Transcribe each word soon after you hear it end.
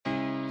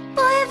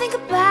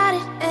think about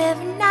it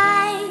every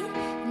night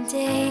and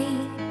day.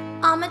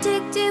 I'm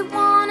addicted,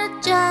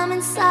 wanna jump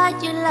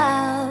inside your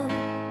love.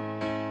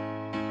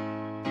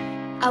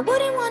 I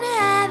wouldn't wanna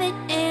have it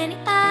any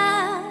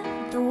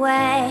other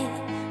way.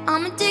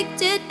 I'm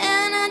addicted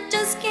and I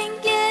just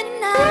can't get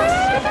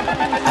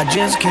enough. I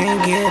just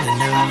can't get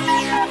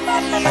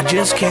enough. I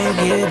just can't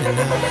get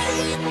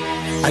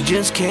enough. I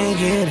just can't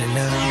get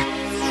enough.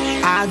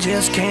 I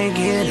just can't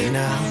get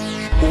enough.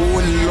 Oh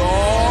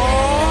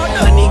Lord,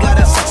 honey got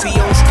a sexy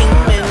on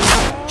steaming.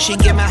 She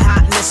give my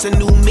hotness a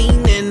new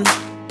meaning.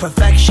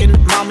 Perfection,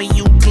 mommy,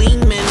 you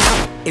gleaming.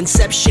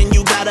 Inception,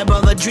 you got a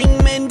brother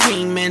dreaming,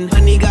 dreaming.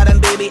 Honey got him,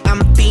 baby,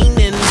 I'm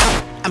fiending.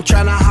 I'm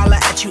tryna holler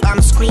at you,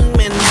 I'm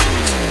screaming.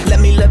 Let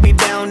me love you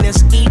down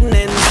this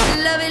evening.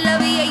 Love it,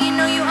 yeah, you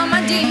know you are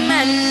my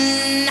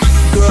demon.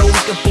 Girl,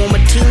 we can form a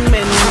team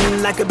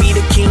and I could be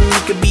the king,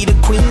 you could be the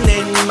queen.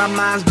 And my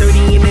mind's dirty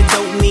and it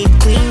don't need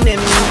cleaning.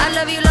 I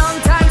love you long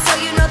time, so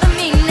you know the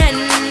meaning.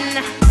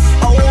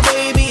 Oh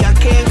baby, I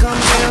can't come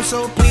down,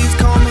 so please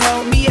come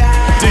help me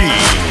out.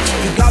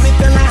 You got me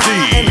feeling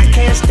high and I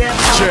can't step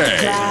off the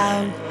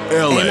cloud.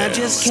 And I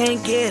just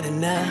can't get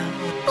enough.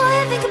 Boy,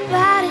 I think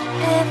about it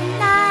every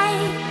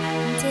night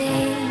and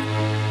day.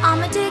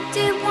 I'm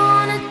addicted,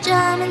 wanna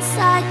jump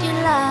inside your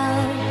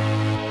love.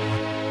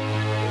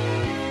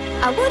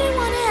 I wouldn't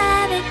wanna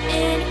have it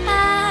any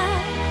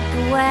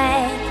other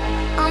way.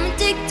 I'm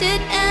addicted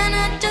and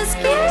I just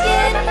can't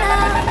get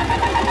enough.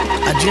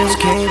 I just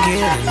can't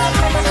get enough.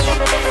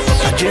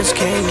 I just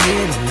can't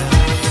get enough.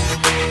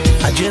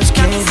 I just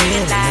can't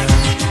get enough.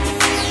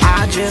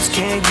 I just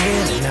can't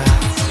get enough.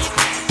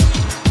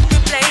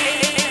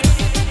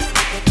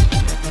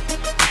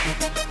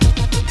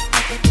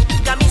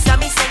 Got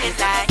me singing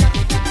like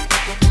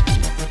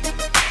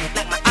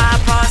my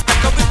iPod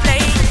stuck on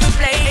replay.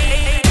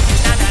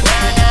 Na na na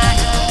na,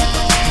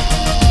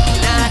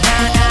 na na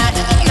na.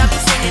 Got me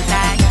singing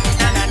like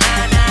na na na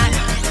na,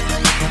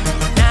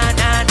 na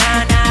na na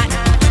na.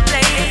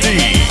 Replay.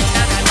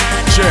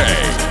 DJ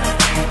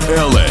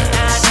Ellis.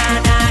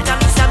 Got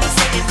me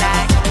singing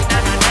like na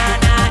na na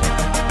na,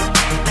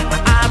 like my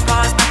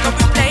iPod stuck on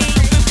replay.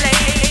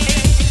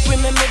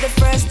 Remember the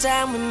first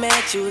time we met?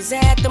 You was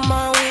at the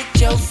mall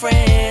with your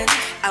friend.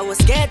 I was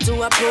scared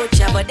to approach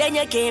ya, but then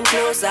you came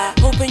closer,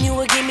 hoping you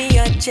would give me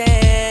a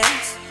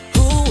chance.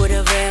 Who would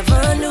have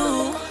ever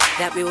knew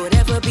that we would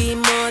ever be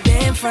more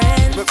than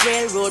friends? But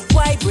railroad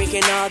white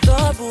breaking all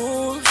the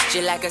rules.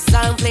 She like a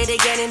song played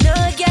again and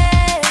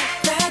again.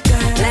 That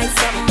girl, like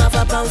something of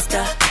a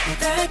poster.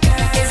 That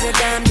girl is a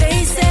damn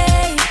they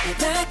say.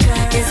 That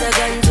girl is a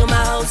gun to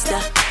my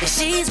holster, and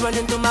she's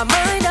running through my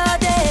mind all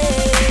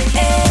day.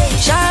 Hey,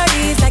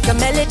 Shawty's like a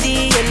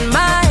melody in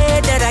my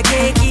head that I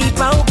can't keep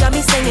out. Got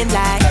me singing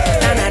like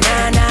na na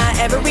na na.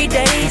 Every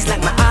day's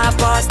like my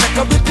iPod stuck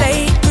on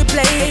replay.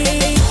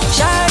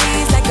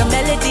 Shawty's like a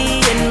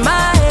melody in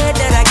my head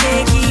that I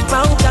can't keep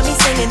out. Got me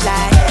singing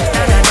like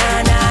na na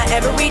na na.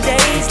 Every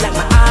day's like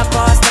my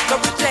iPod stuck on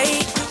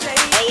replay.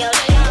 Ayo,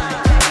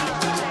 Sean.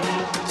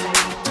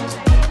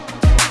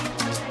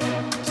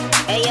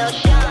 Ayo,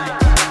 Sean.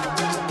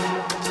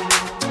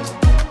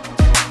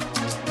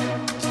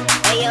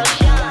 Ayo,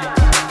 Sean.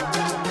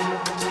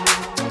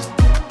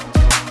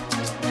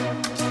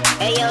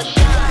 Ayo,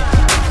 Sean.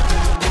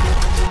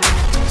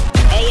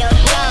 Ayo,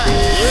 Sean.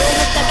 You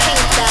Mr.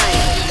 Kingston.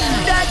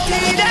 I'm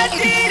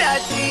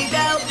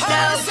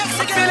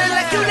feeling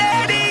like you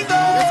letting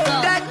go.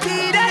 I'm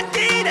feeling like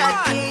you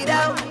letting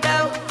go.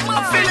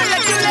 I'm feeling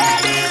like you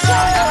letting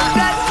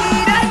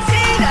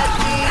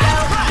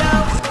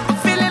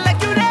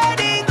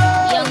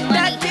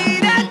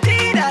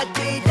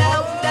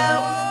go.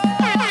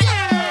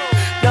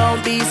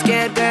 Don't be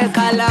scared, girl,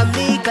 call on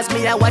me. Cause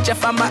me, I watch you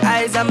from my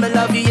eyes, I'ma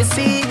love you, you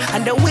see.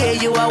 And the way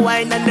you are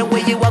wine and the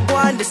way you are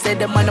going. They say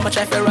the man, I'ma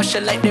try to rush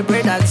you like the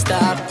bread and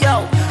stop.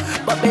 Yo,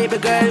 but baby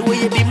girl, will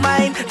you be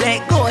mine?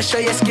 Let go, show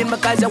your skin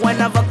because you're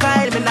one of a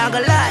kind. Me not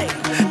gonna lie,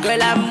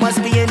 girl, I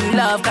must be in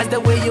love. Cause the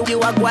way you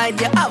are going,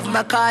 you have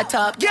my car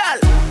top. Girl,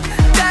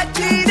 I'm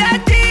feeling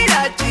like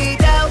you letting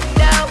go.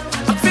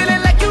 I'm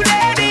feeling like you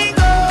letting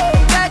go.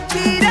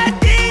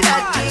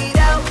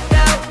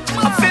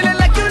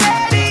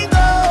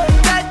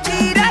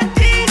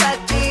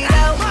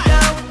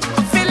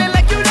 I'm feeling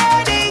like you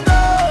letting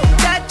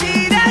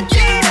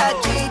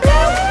go.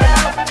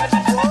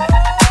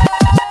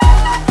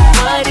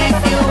 What if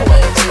you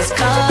would just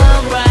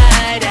come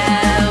right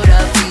out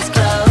of these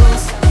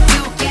clothes?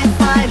 You can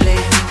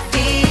finally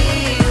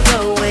feel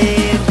the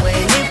wind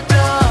when it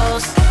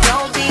blows.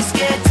 Don't be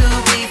scared to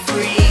be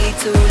free.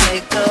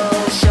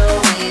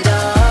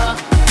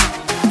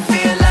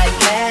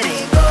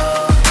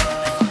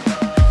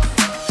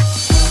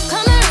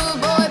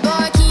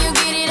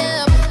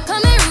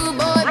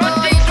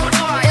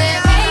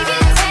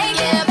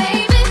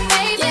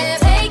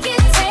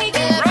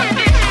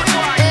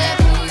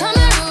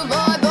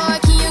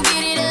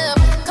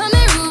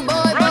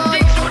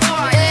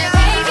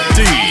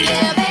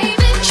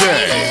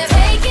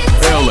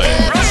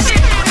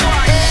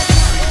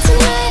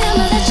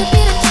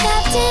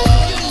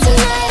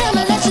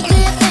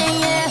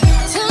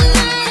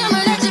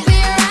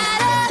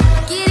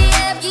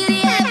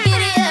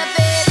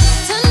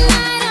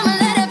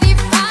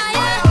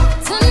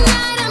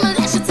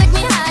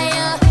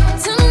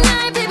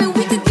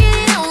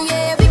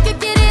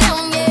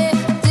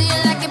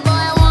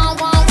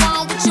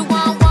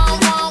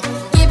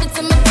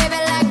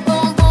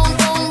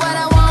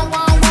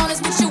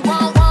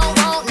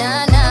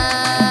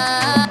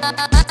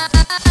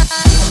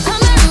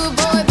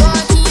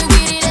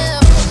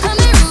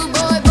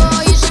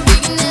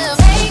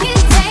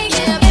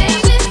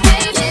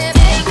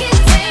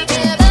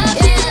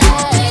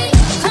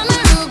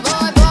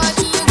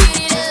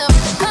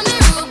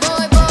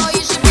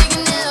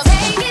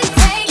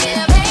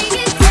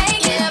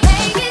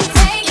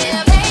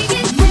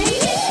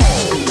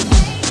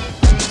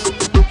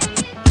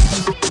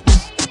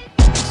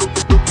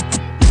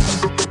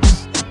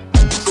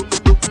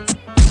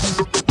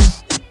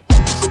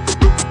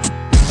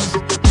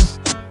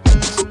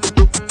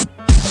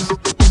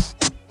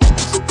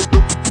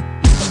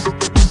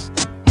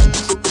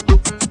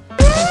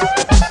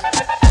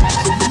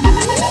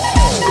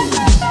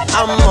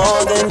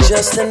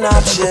 just an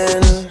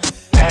option.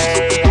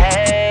 Hey,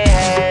 hey,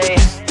 hey.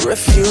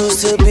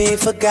 Refuse to be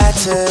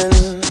forgotten.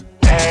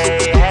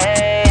 Hey,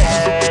 hey,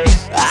 hey.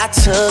 I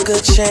took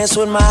a chance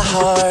with my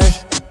heart.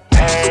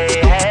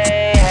 Hey,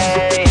 hey,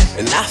 hey.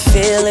 And I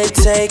feel it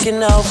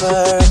taking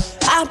over.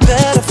 I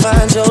better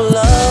find your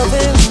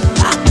loving.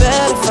 I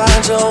better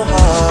find your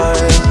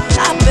heart.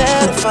 I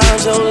better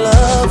find your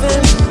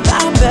loving.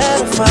 I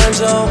better find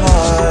your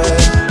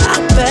heart. I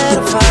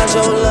better find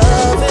your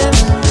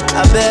loving.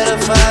 I better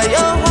find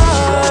your heart.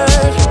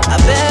 I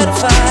better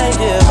find,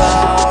 give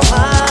all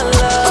my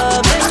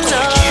love and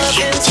nothing's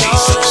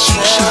gonna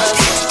tear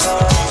us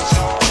apart.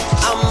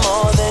 I'm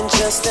more than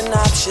just an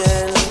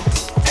option.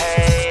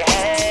 Hey,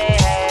 hey,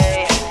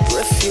 hey.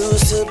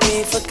 Refuse to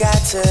be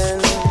forgotten.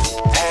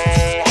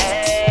 Hey,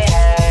 hey,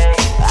 hey.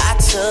 I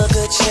took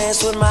a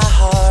chance with my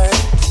heart.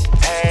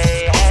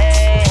 Hey,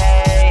 hey,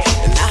 hey.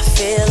 And I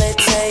feel it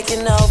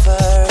taking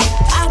over.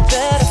 I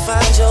better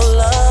find your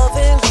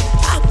loving.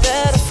 I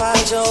better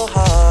find your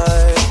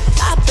heart.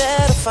 I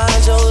better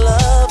find your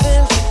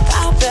loving.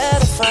 I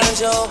better find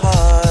your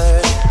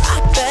heart. I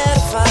better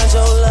find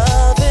your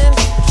loving.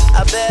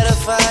 I better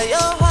find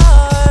your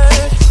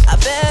heart. I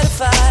better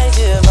find,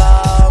 give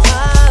all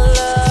my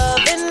love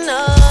and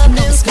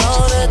nothing's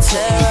gonna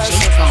tear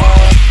us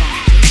apart.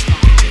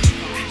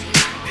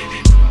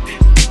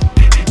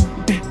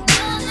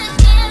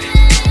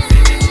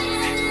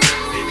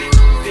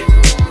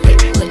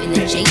 Putting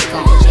the Jake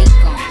on.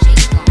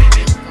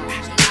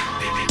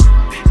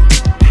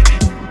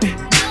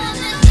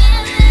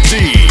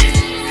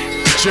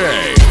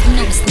 DJ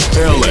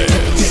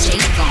Ellis.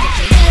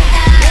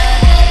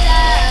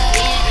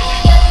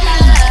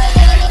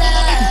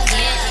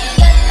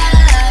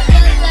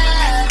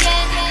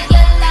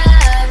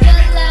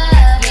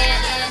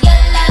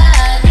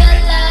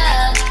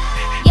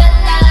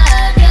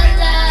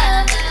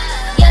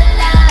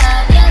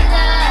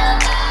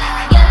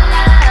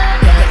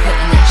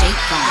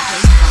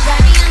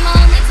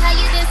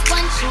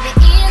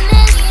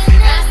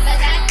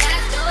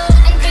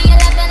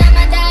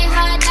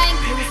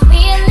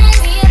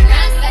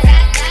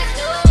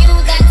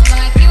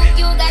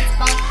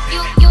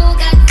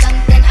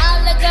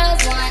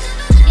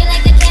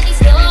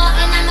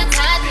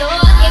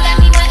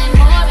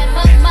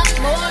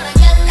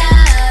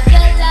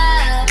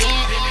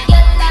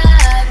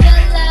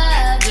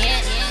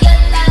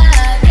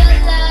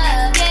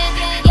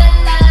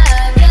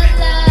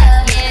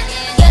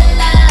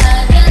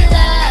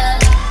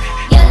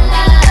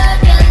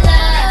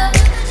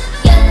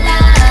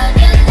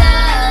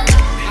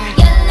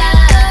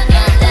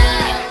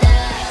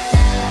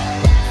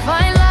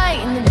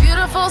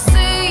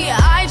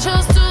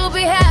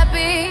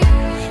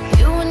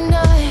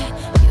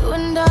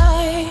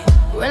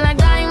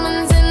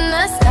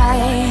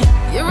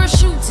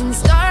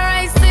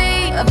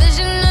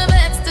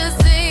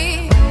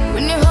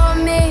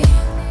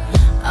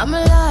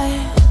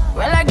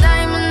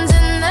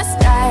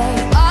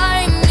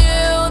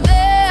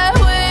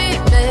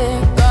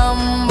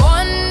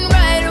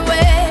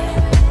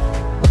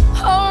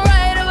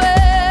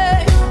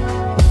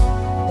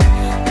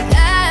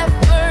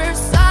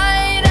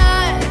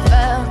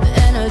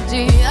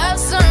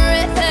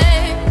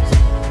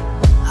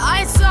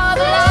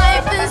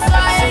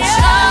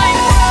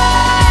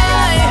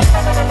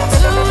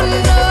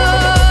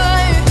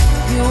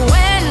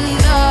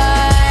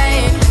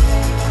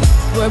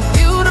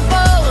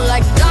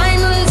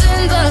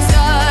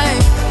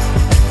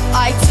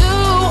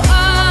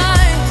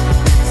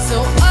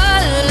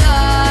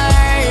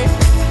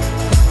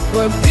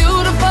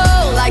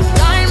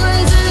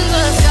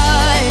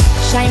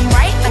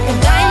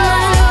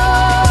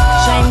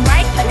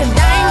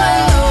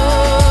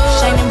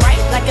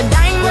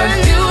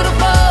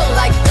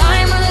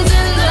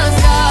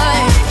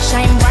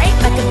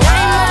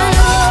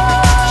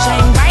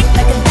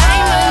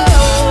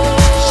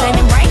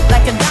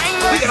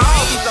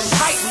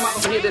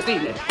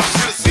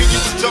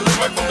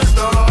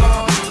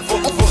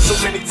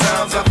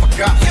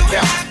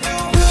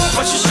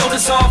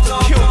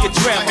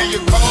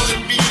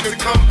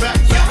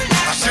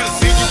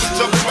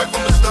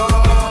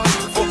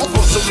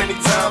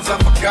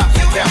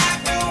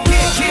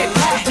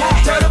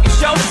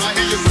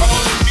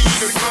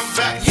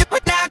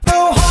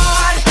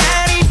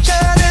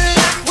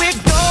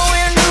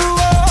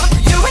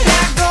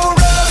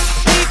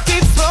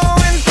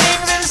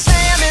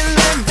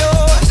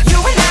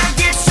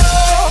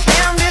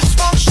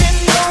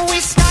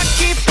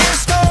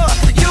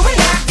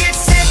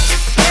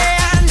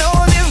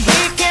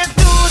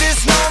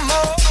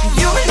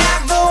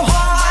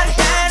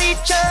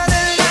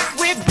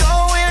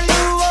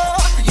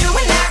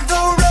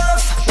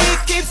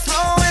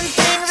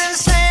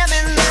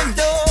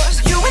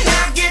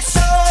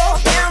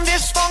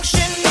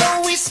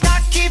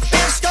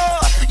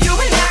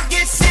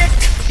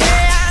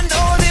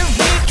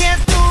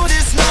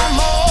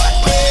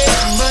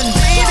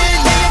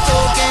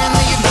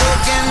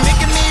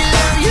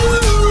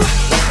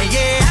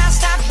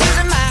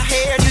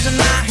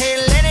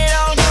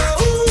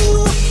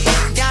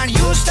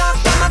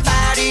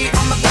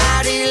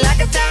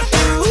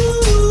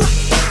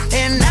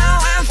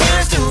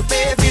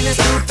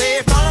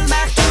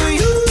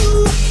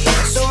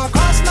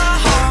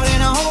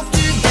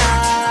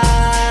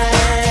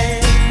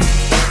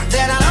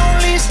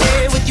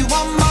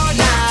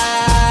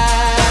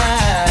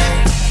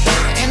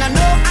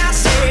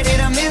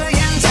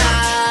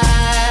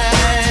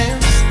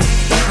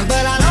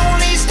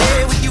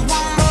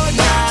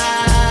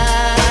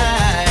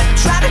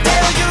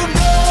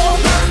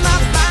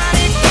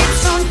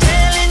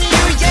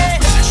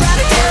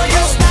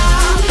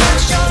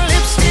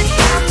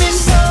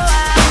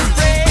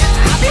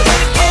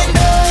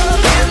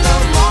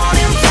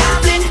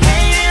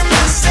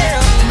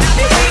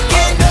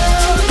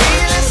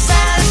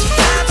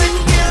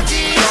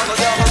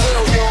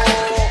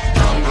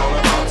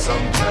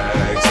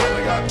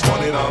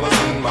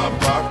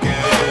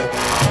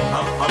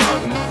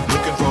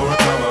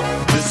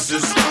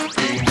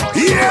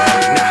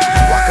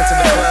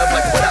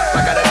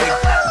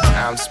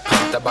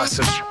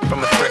 some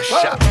from a thrift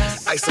shop.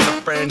 Ice on the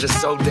fringe is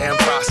so damn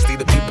frosty.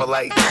 The people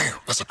like, damn,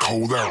 that's a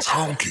cold ass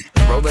honky.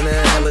 Rolling in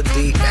hella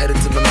deep, headed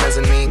to the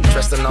mezzanine.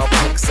 Dressed in all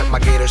pink, except my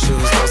gator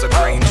shoes. Those are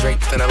green,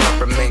 draped in a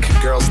leopard mink.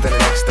 Girl standing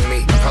next to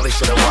me, probably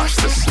should've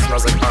washed this.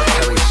 Smells like R.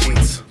 Kelly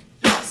sheets.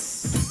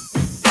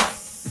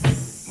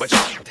 But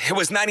it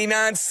was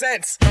 99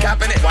 cents.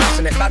 Copping it,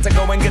 washing it, about to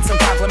go and get some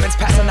compliments.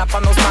 Passing up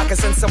on those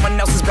moccasins. Someone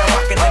else has been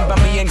walking in by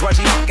me and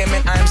grudgy fucking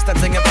man. I am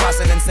stunting and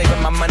flossing and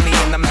saving my money,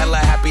 and I'm hella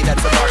happy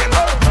that's a bargain.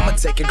 I'ma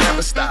take your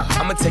grandpa style.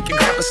 I'ma take your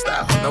grandpa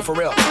style. No, for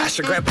real. Ask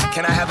your grandpa,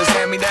 can I have his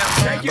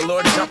hand-me-down?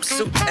 Velour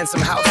jumpsuit and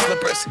some house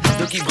slippers.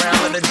 Dookie brown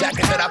leather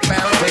jacket that I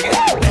found. Dig it.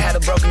 They had a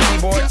broken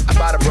keyboard. I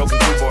bought a broken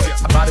keyboard.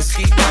 I bought a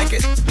ski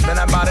blanket. Then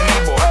I bought a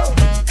kneeboard.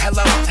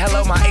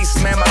 Hello, my ace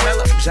man, my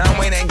mellow. John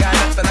Wayne ain't got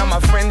nothing on my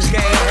fringe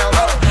game. Hell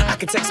no. I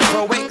could take some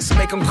pro wings,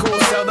 make them cool,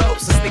 sell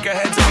those. The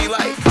sneakerheads to be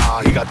like,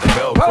 he got the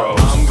Velcro.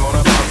 I'm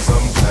gonna pop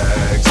some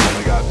tags.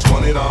 Only got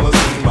 $20 in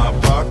my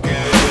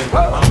pocket.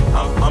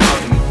 I'm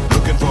hunting,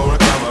 looking for a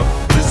come up.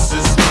 This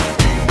is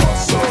fucking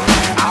awesome.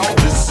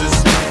 This is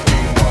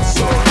fucking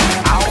awesome.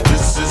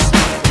 This is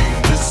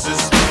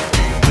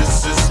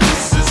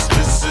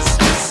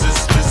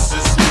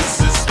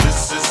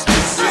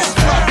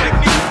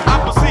I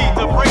proceed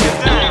to break it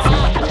down.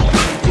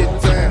 Get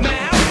down.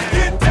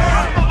 Get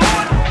down.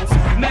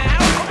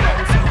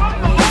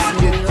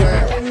 Get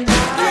down.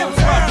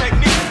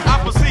 I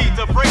proceed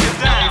to break it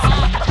down.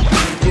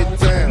 Get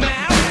down.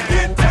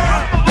 Get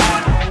down.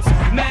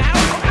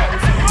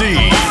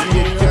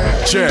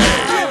 DJ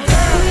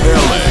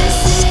Ellis.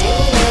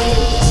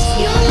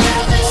 You'll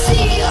never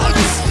see on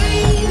the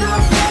screen how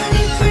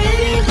very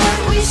pretty, but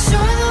we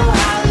sure know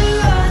how to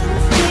run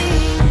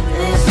free.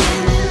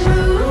 Living in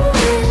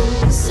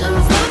ruins of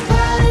a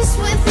palace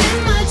within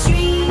my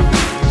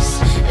dreams,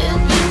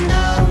 and you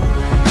know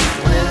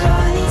we're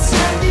on each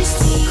other's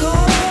team.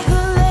 Call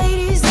the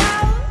ladies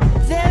out,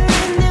 they're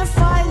in their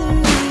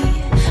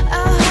finery.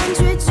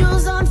 100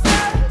 jewels on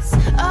throats,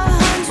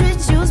 100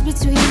 jewels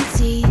between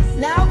teeth.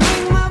 Now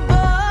bring my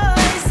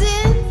boys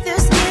in, their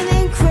skin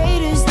in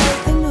craters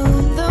like the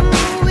moon. The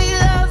moon we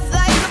love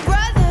like a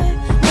brother,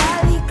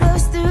 while he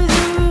glows through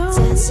the room.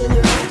 Dancing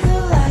around the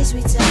lies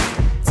we tell,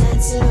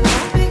 dancing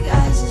around big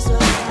eyes as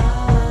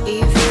well.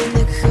 Even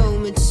the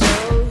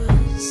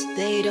comatose,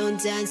 they don't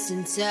dance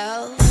and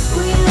tell.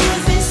 We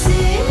live in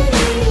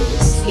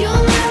cities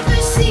you'll never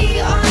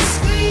see on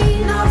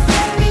screen. Not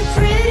very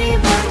pretty,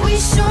 but we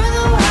sure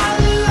know how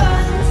to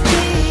run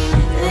free.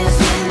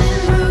 Living in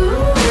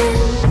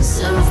ruins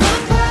of a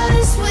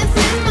palace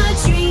within my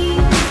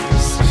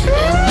dreams,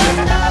 and you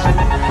know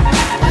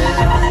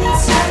we're on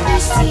each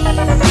other's team.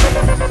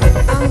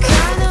 I'm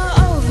kinda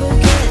over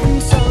getting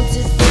told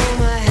to throw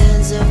my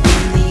hands up in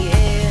the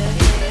air.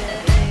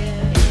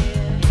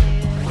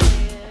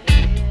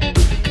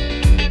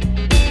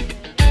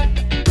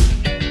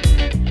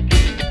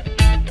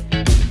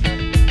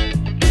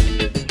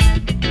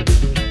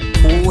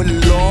 Oh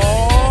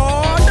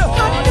Lord,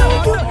 I know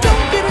you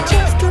don't get a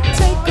chance to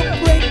take a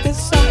break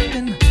this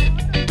often.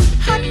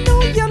 I know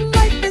your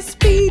life is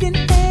speeding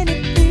and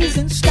it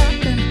isn't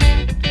stopping.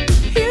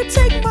 Here,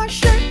 take my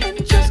shirt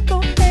and just go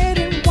ahead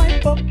and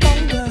wipe up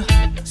on the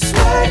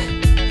sweat,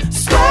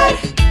 sweat,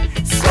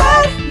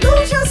 sweat.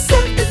 Lose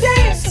yourself to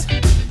dance.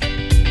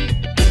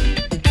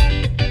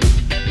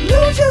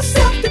 Lose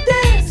yourself to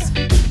dance.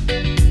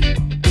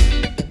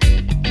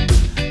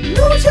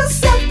 Lose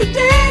yourself to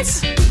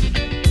dance.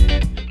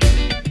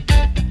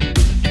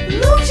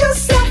 Lose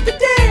yourself to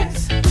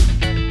dance.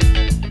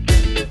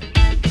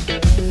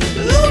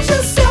 Lose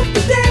yourself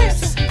to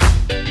dance.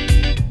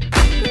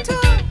 Good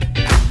time.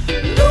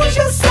 Lose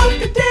yourself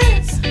to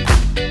dance.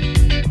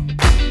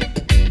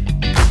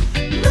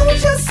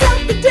 Lose yourself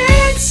to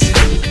dance.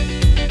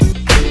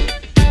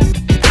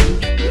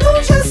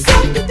 Lose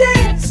yourself to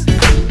dance.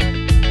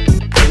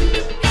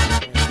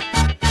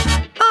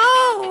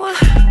 Oh.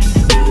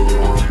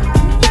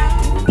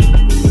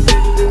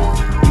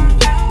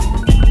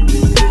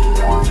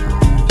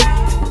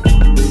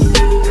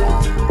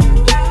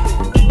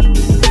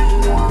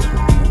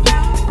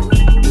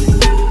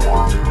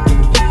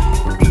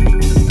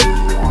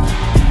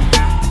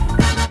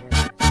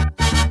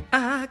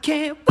 I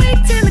can't wait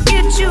till I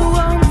get you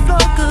on the floor,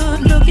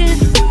 good looking.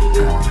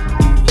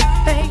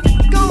 Hey,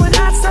 going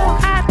hot, so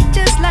hot,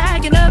 just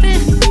like an oven.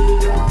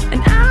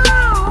 And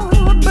I'll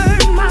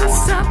burn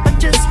myself, I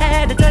just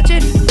had to touch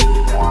it.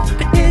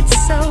 But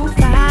it's so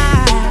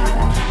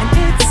fine, and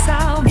it's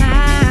all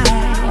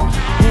mine.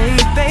 Hey,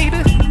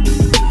 baby,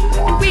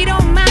 and we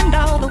don't mind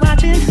all the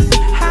watching.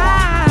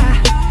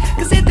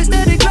 Cause if they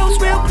study close,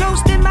 real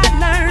close, they might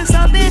learn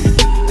something.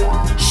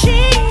 She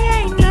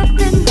ain't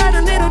nothing but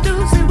a little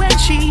doozy when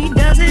she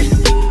does it.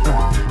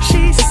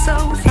 She's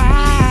so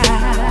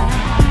fine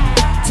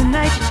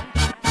tonight.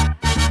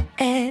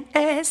 And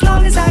as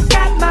long as I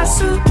got my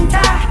suit and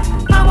tie,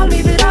 I'ma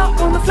leave it all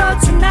on the floor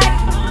tonight.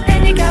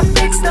 And you got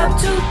fixed up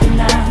to the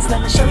nines.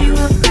 Let me show you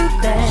a few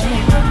things.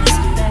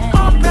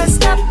 All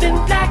dressed up in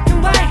black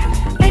and white,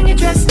 and you're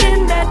dressed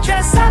in that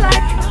dress I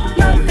like.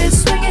 Love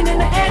is swinging in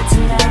the air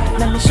tonight.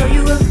 show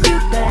you a few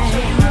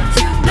things.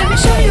 Let me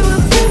show you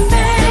a few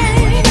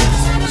things.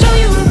 Show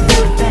you a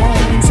few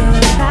things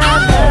about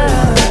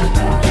love.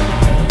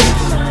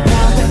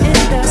 Now we're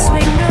in the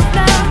swing of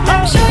love. Let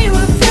me show you a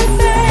few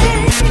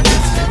things.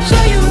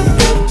 Show you a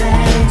few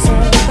things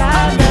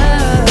about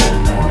love.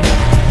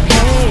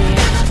 Hey,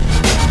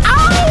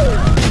 oh,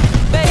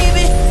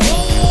 Baby,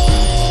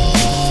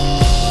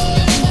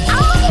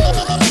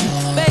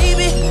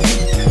 baby,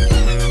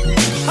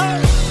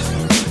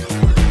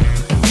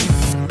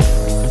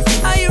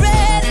 are you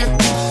ready?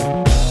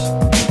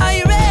 Are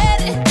you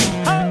ready?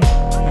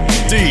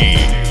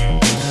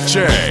 DJ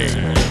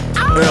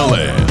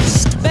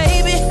Ellis.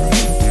 Baby,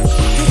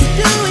 does he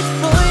do it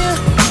for you?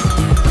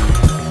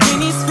 When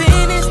he's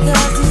finished,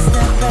 does he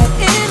step back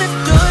in and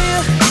adore you?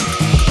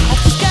 I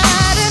just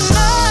gotta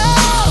know.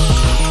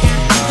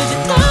 'Cause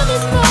your time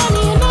is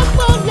money and I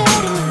won't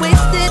let him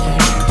waste it.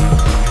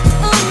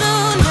 Oh no,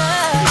 no.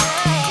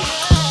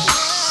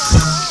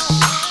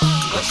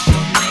 What's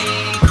your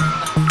name?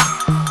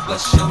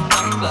 What's your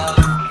number?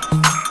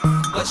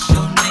 What's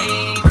your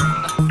name?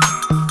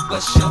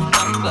 What's your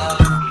number?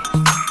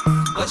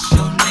 What's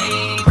your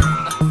name?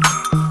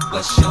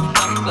 What's your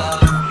number?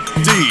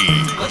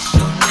 What's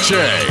your DJ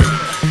name?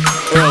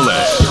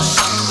 Ellis.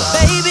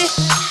 Baby,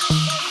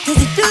 does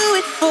he do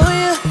it for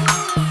you?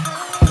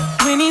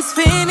 When he's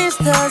finished,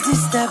 does he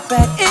step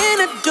back and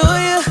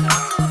adore you?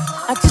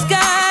 I just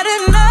gotta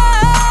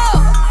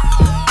know.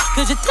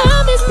 'Cause your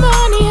time is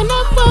money and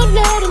I won't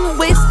let him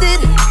waste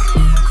it.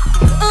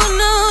 Oh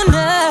no,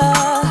 no.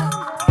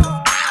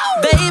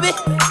 Baby,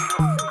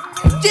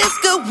 just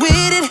go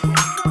with it.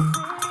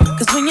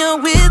 'Cause when you're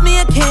with me,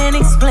 I can't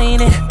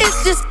explain it. It's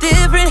just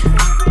different.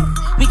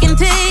 We can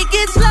take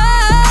it slow.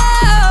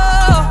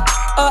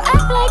 Or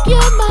act like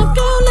you're my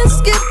girl, let's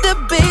skip the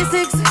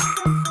basics.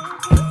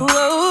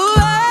 Whoa,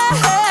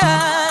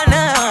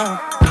 no.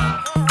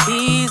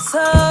 He's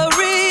so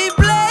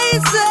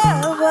replaceable.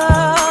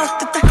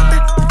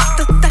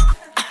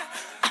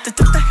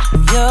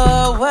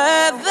 You're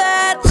worth the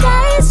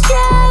chase,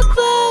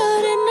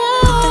 trouble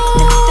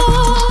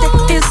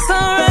enough. It's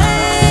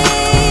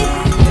alright,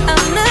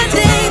 I'm not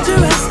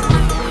dangerous.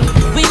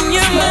 When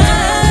you're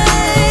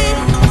mine,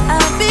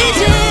 I'll be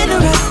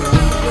generous.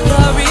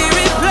 You're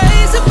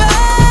irreplaceable,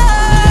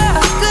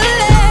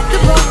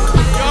 collectible,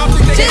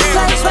 just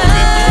like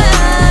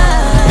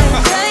fine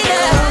china.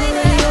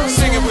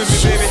 Sing it with me,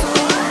 baby.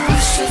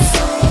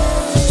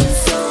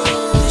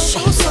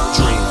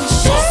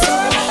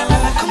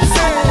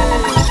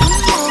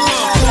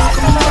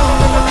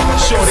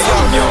 Shorty,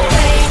 I'm yours.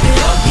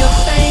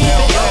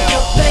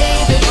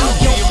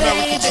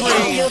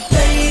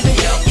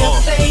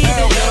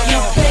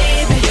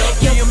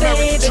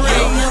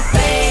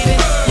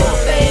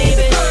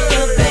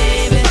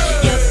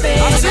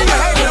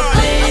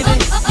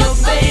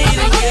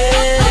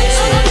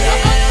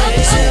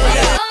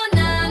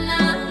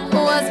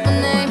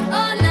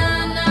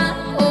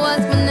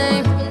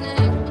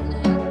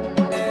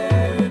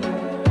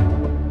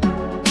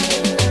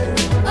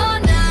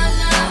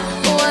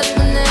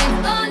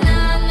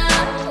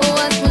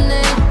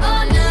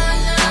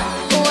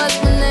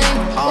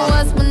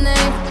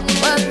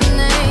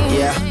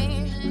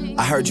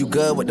 I heard you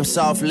good with them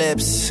soft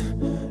lips.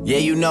 Yeah,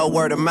 you know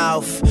word of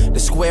mouth. The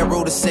square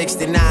root of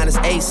 69 is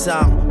 8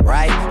 something,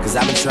 right? Cause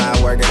I've been trying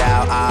to work it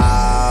out.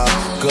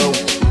 Good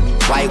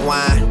white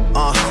wine.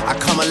 I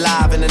come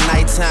alive in the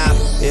nighttime.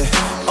 Yeah,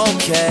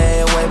 okay,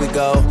 away we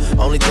go.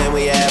 Only thing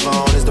we have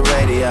on is the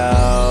radio.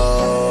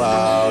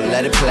 Oh,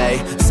 let it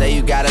play. Say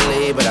you gotta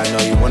leave, but I know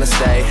you wanna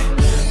stay.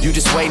 You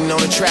just waiting on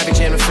the traffic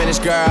jam to finish,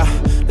 girl.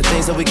 The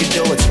things that we can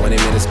do in 20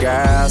 minutes,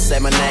 girl. Say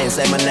my name,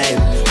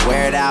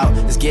 wear it out.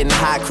 It's getting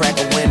hot, crack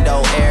a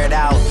window, air it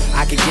out.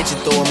 I could get you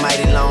through a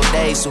mighty long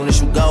day. Soon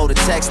as you go, the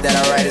text that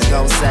I write is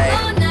gon' say,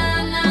 oh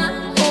na na,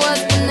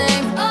 what's my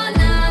name? Oh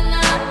na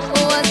na,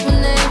 what's my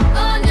name?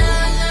 Oh na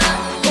na,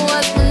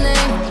 what's my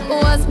name?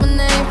 What's my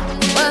name?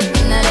 What's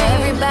my name? Not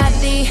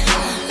everybody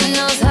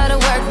knows how to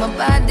work my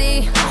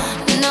body,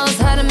 knows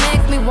how to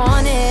make me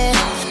want it.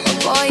 But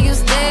boy, you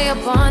stay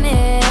up on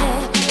it.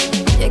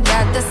 You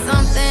got the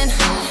something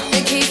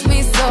that keeps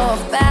me so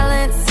off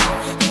balance.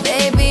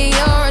 Baby,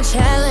 you're a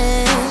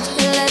challenge.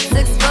 Let's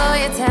explore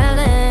your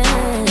talent.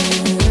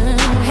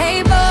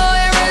 Hey boy,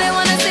 I really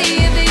wanna see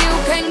if you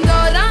can go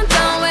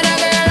downtown with a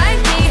girl like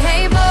me.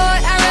 Hey boy,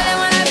 I really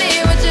wanna be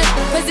with you,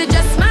 'cause you're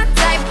just my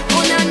type.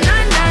 Oh na na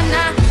na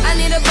na, I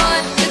need a boy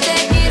to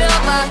take it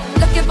over.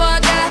 Looking for a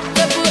guy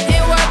to put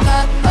in work.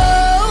 Oh,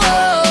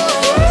 oh,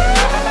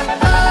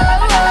 oh,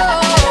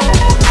 oh.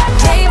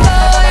 Hey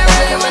boy, I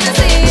really wanna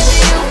see if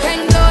you can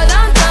go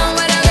downtown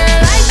with a girl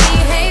like me.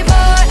 Hey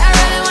boy, I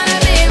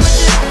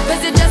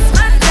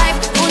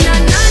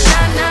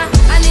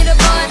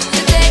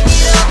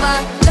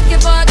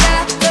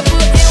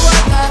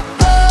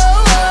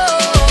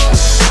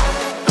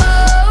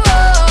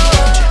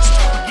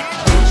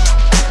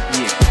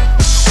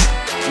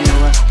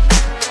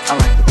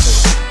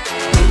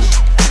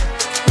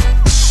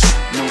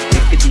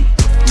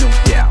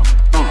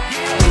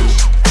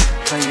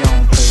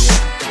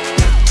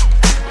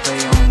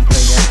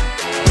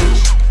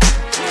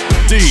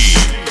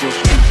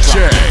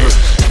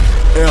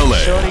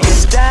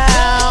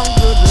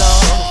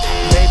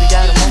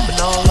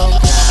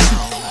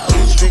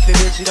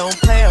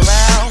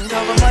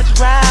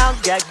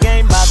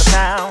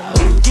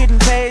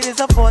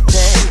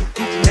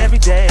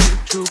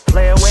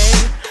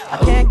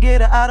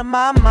of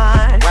my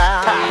mind.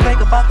 I think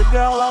about the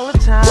girl all the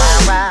time.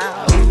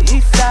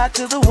 East side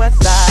to the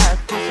west side,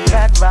 pushing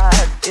back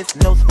rides, it's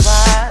no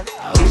surprise.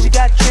 She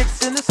got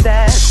tricks in the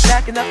stash,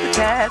 stacking up the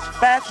cash,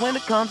 fast when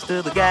it comes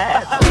to the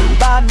gas.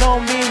 By no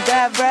means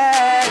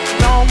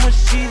average, known when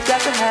she's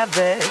got to have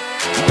it.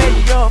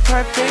 Baby, you're a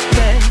perfect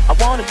 10. I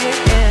wanna get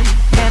in,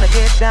 can I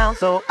get down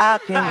so I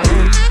can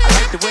win? I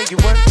like the way you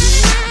work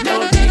it,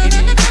 no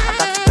diggity. I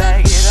got to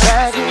bag it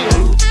up.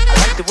 I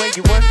like the way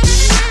you work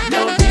it,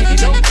 no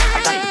diggity. I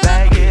got to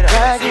bag it up.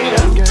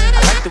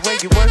 I like the way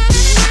you work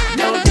it,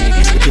 no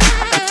diggity.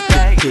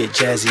 Get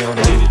jazzy on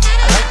it.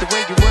 I like the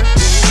way you work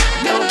it,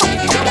 no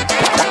diggity.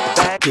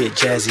 Get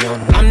jazzy on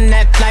it. I'm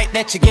that flight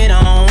that you get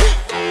on,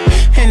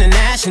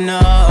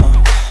 international.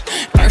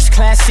 First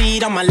class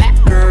seat on my lap,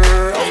 girl,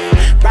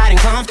 riding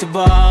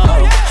comfortable.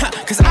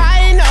 Cause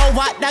I know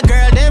what that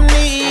girl them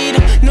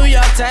need. New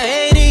York to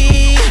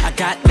Haiti, I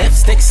got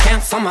lipstick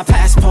stamps on my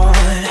passport.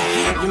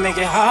 You make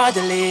it hard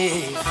to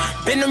leave.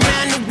 Been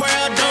around the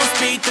world, don't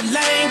speak the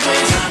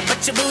language,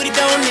 but your booty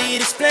don't need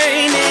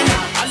explaining.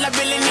 All I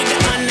really need to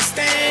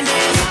understand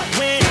is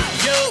when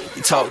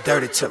you talk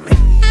dirty to me.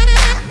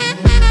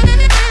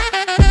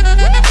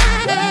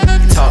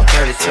 You talk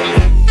dirty to me.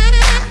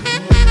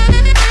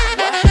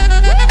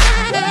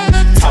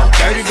 Talk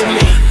dirty to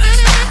me.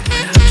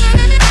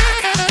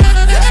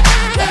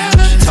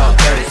 Talk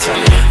dirty to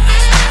me.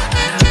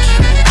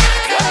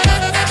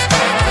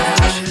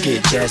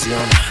 Get jazzy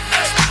on it.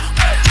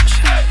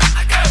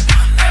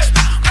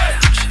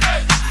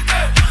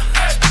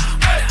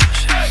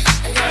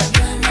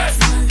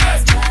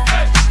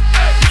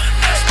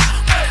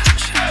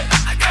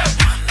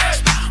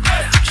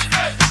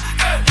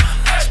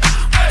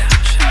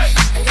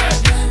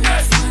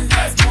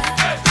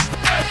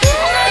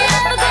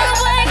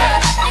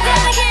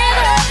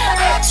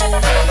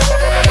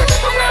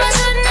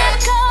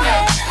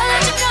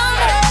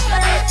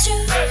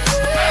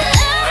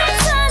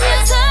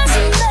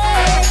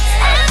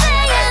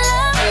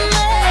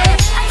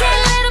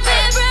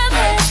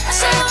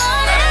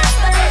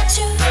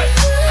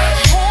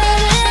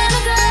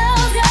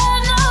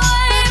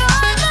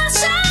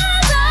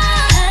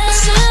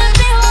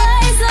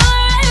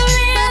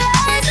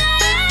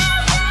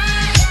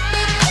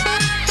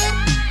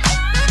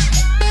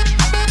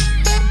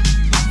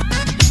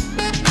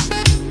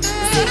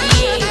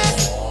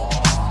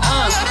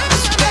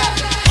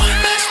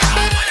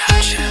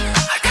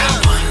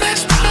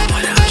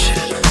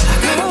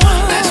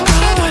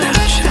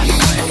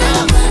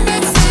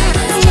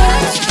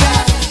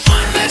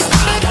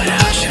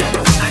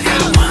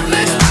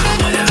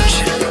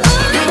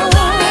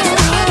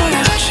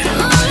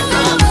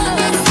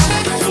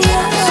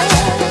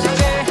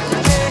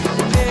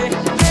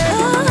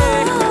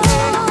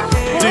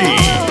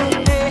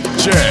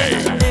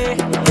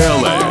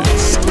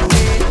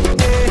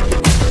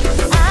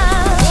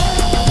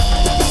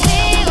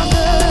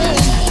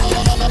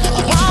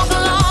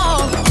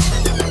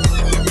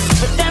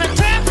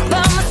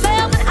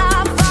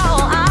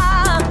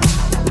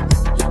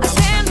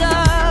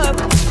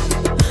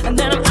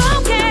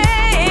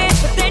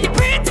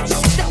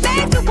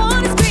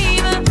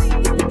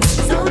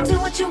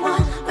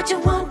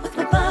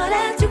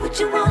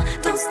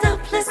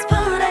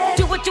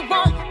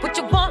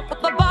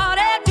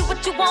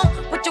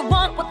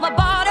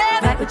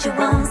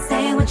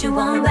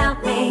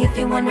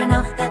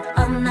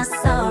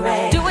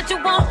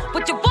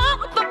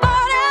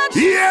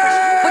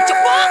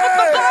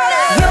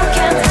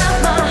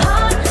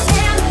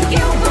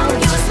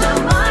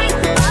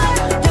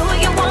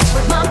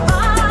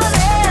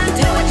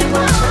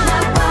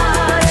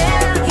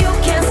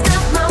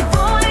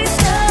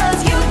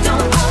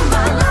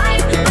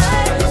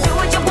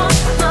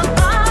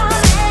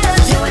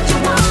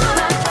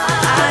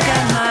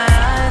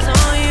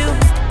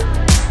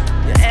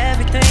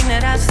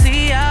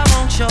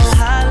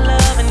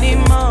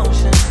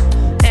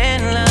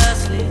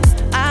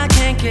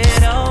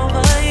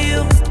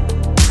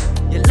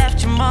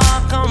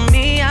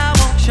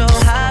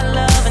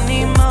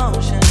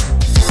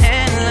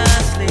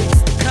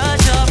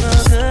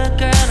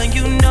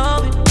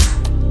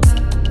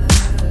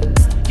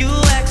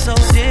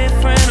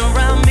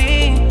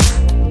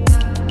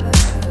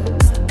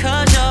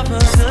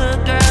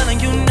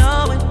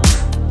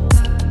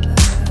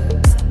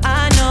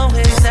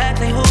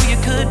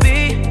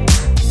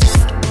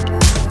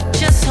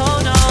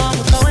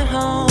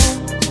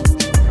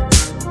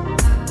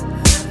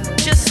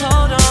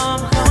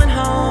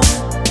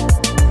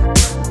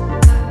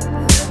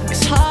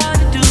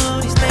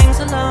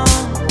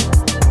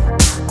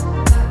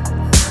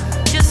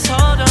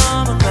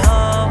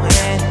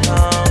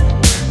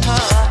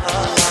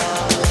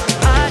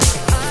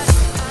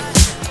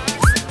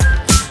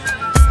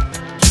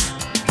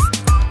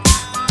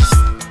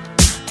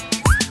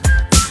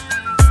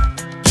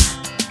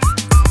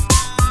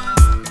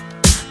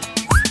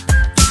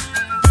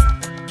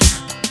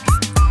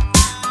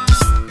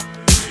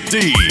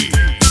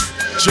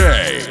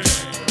 DJ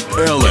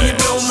Ellis. You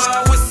know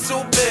my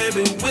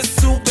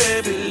whistle,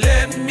 baby,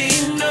 let me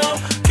know.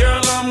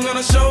 Girl, I'm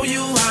gonna show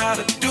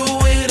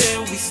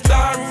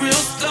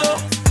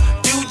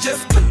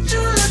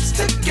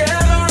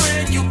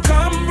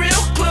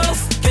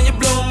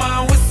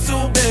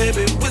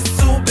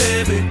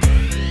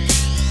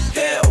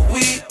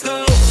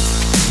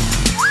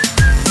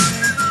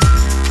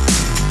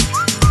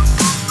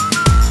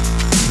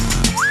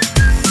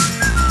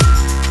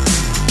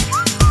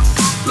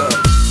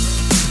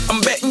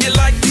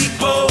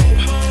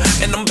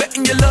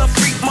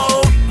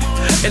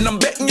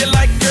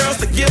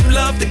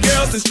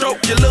and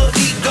stroke your little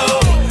ego.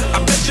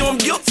 I bet you I'm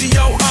guilty,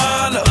 your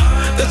honor.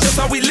 That's just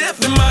how we live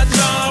in my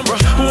genre.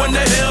 Who in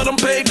the hell done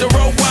paved the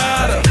road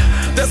wider?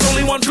 There's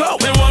only one flow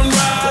and one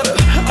rider.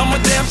 I'm a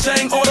damn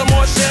shame, order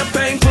more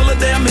champagne, pull a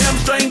damn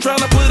hamstring,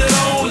 tryna put it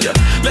on ya.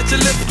 Let your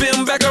lips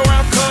spin back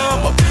around,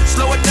 come up.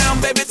 Slow it down,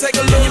 baby, take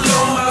a look.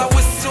 Blow my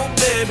whistle,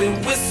 baby,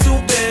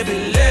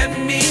 let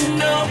me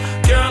know.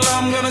 Girl,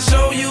 I'm gonna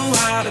show you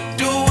how to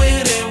do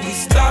it, and we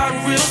start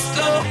real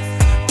slow.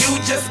 You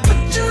just put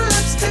your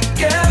lips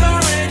together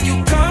and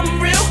you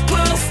come real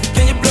close.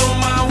 Can you blow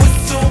my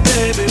whistle,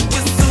 baby,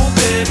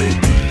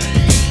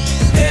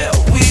 here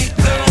we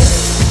go.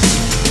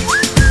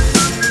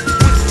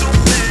 Whistle,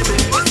 baby,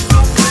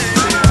 whistle, baby.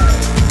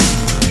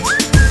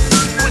 Whistle,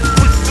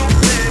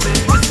 baby,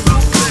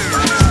 whistle, baby.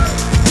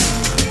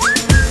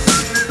 Whistle,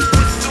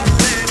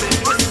 baby,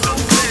 whistle,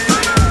 baby.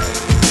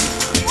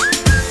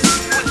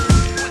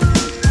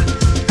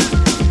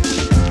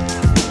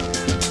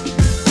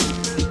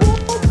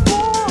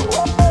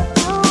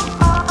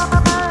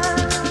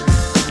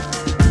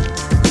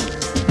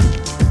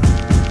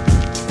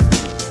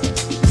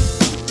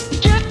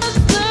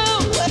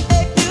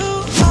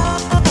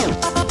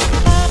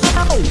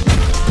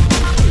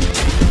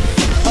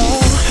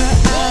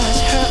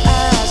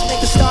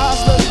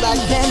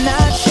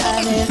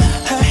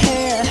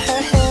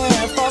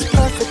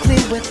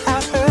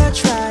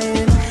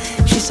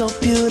 So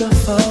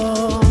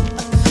beautiful,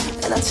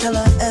 and I tell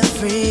her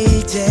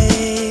every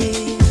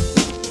day.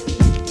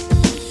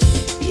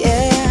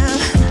 Yeah,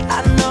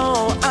 I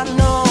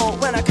know,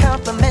 when I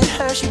compliment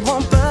her, she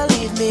won't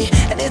believe me.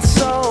 And it's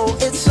so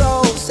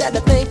sad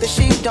to think that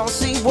she don't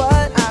see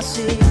what I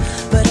see.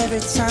 But every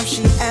time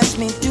she asks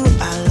me, do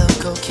I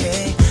look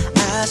okay?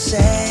 I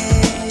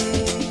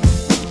say,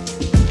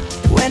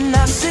 when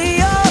I see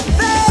your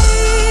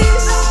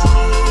face,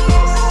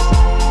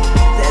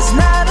 there's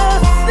not a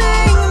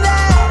thing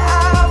that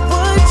I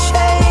would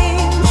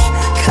change,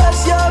 'cause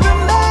you're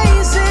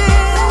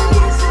amazing,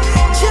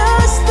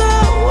 just the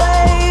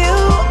way you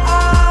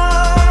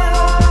are.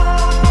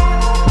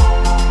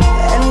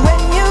 And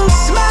when you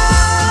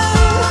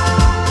smile,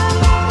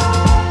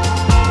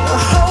 the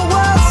whole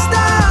world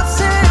stops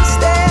and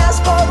stares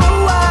for a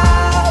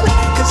while.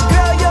 'Cause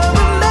girl, you're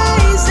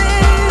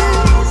amazing,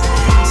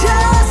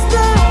 just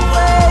the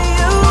way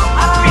you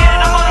are.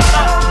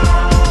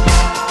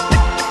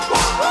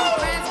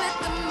 Friends with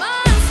the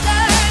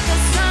monster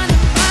that's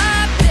under my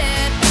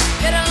bed.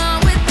 Get along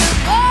with the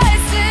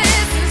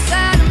voices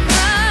inside of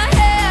my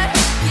head.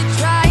 You're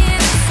trying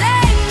to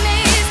save me,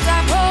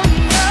 stop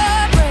holding your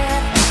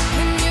breath.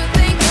 When you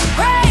think I'm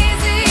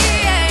crazy,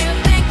 yeah, you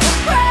think I'm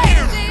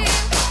crazy.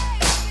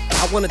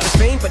 I wanted the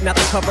fame, but not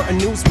the cover of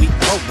Newsweek.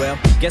 Oh well,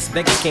 guess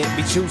beggars can't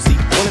be choosy.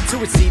 Wanted to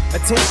receive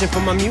attention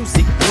from my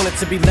music. Wanted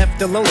to be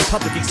left alone in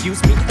public,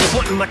 excuse me. But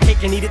wanting my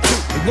cake and eat it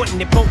too. And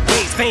wanting it both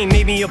ways. Fame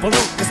made me a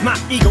balloon. 'Cause my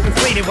ego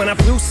inflated when I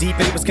flew see.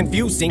 But it was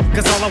confusing.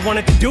 'Cause all I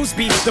wanted to do is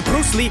be the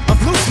Bruce Lee of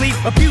loose leaf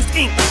abused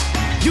ink.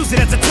 Use it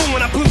as a tool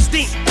when I blew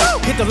steam.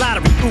 Hit the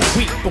lottery, ooh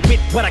wee. But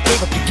with what I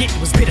gave up to get, it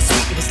was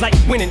bittersweet. It was like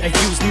winning a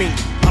used me.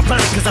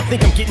 Ironic, 'cause I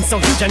think I'm getting so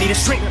huge I need a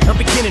shrink. I'm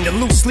beginning to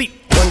lose sleep.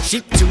 One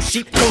sheep, two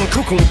sheep, going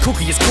cuckoo and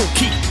kooky is cool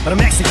key. But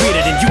I'm actually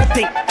weirder than you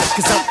think.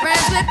 'Cause I'm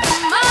Friends with the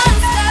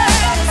monster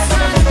that's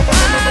under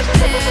my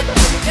bed.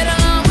 Get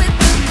along with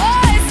the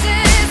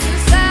voices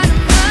inside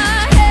of my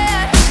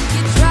head.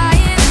 You're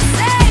trying to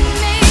save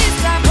me,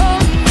 stop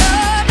holding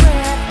your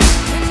breath.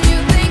 When you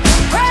think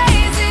I'm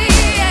crazy,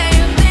 yeah,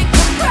 you think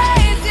I'm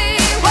crazy.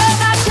 Well,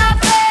 that's not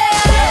fair.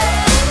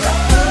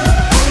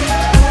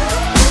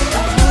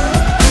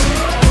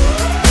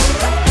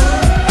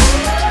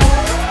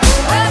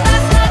 Well,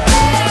 that's not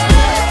fair.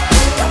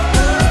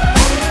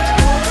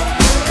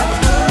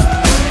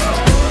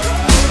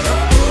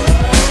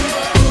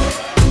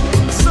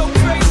 So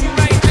crazy,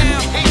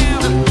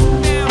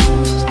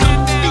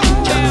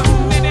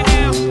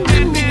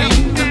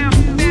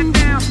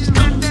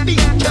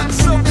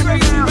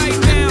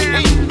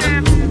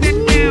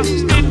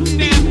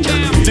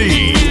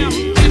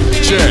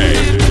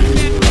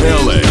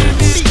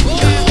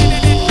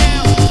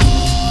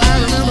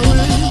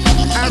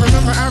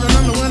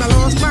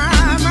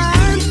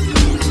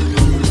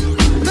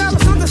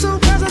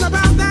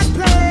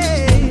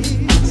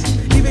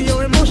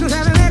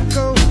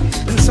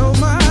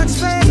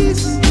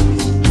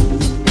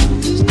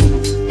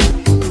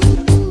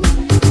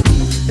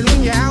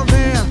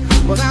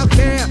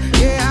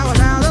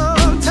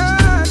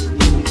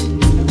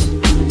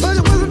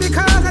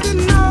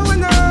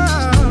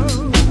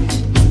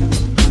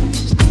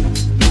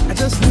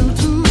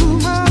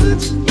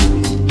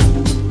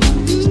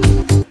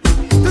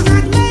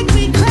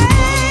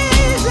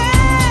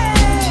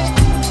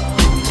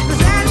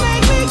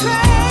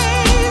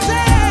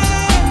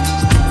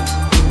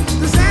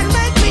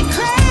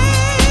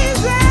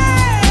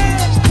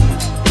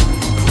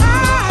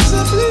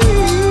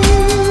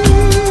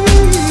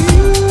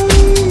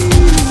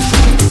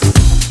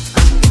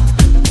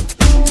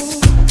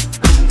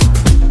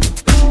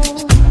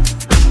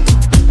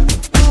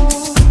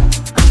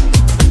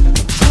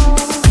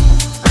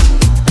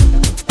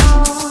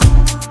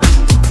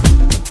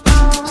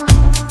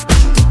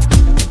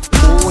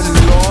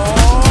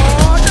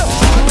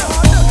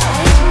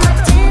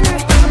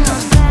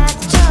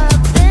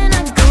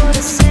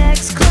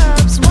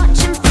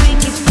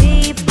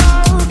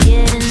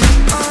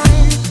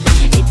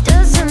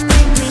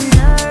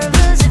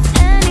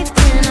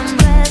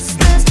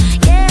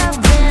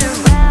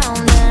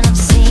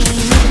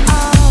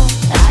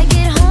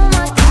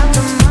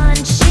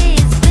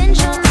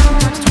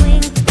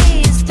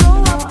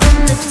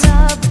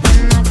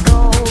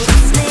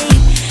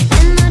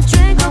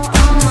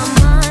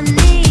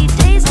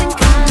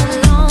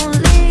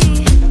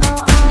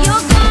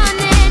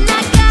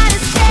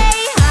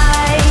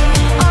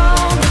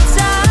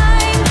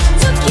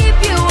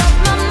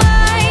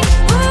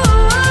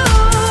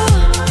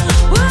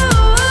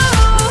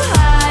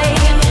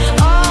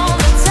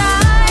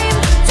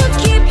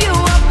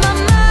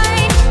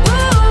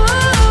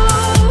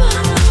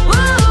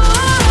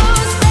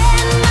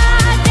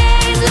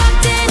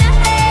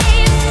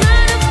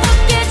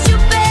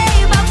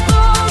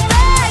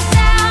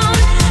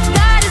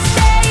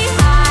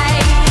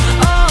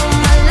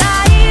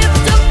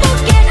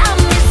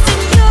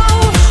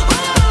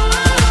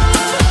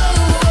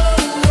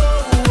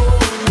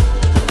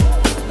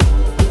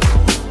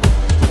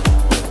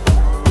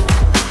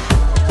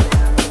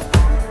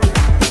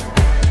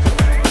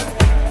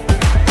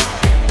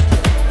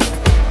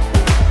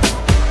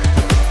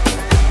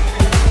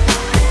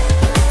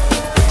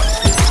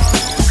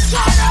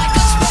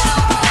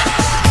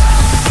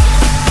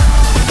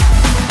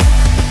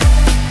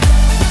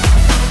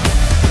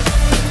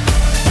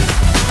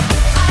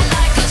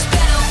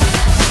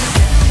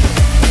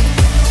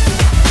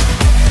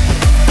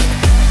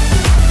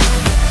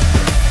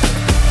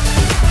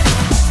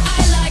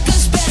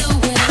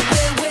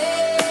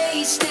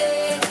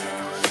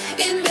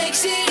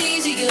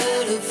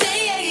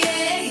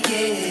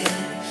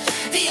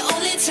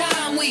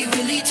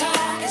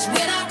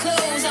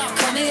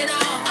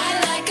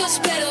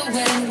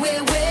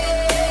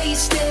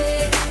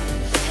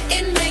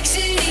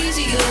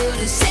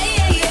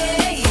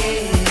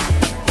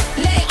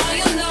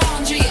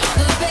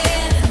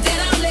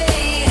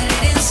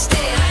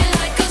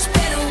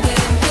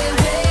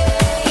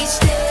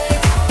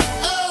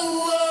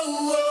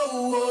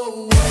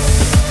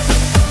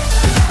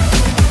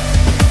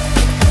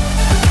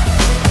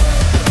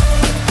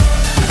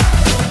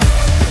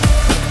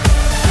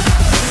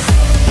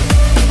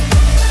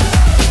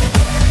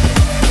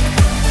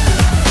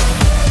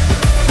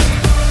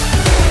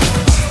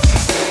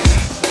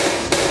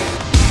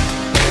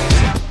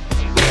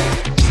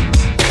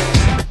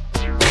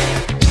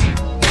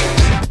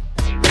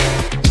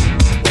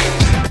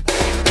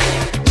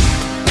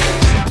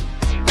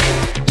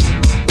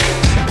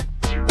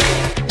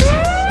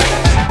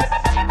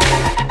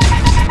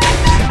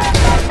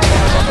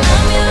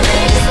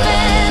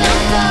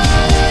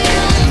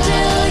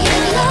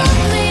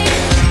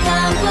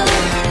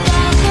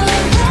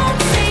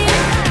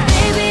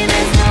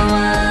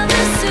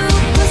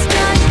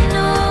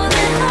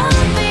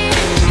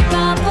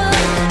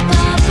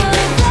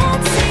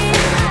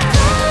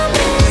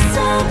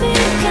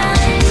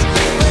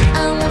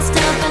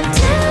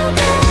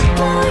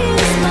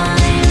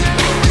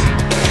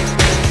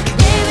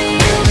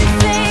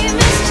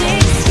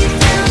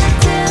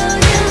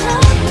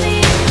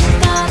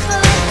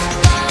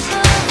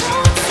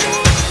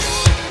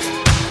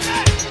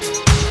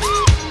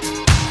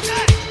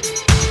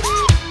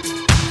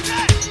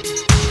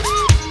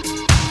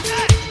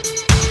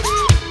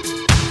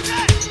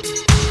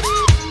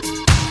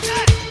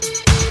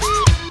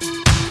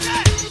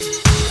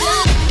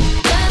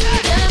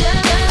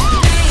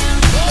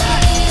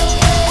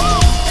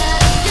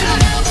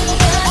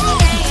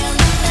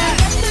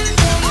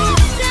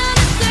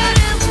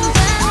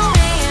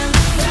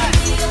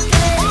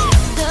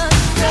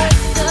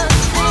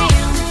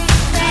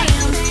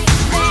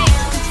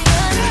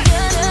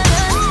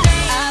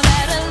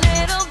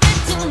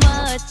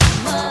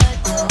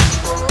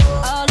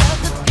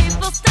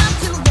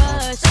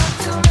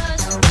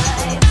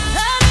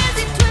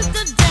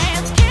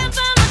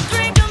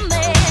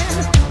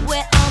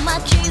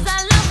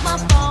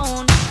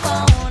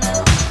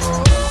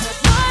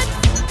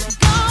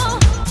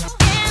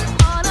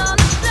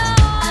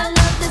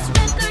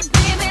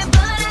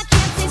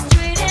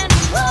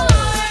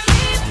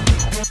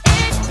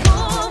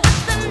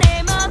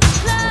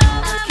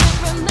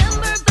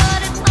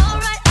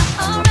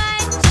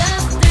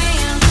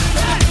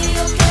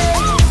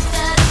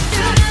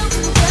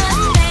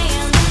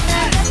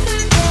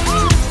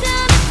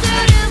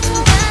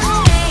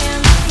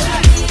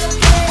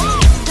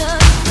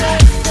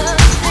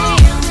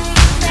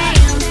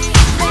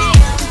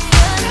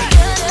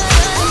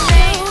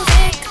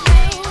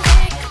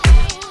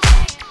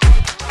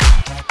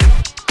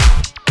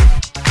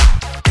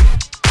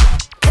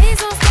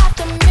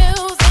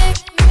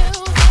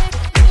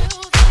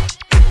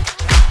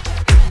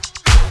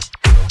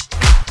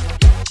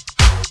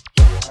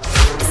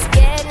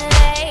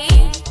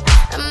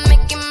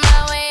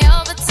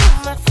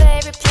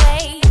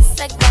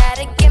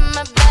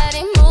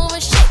 body move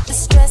and shake the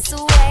stress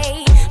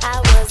away. I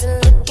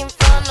wasn't looking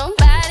for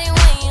nobody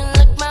when you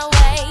look my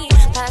way.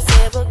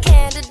 Possible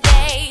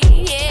candidate,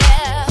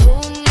 yeah. Who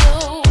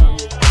knew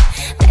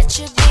that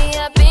you'd be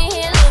up in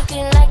here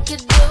looking like you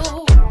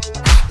do?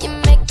 You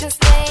make us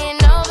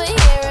staying over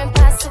here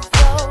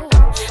impossible.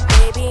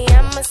 Baby,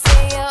 I'ma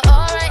say your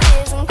aura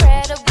is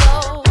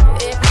incredible.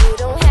 If you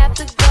don't have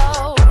to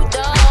go,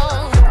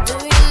 don't. Do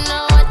you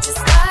know what you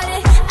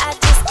started? I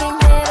just came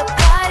here to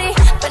party,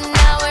 but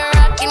now we're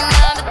rocking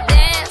on the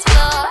dance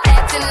floor,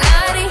 acting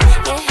naughty.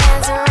 Your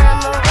hands around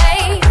my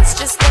waist,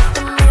 just let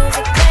the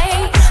music play.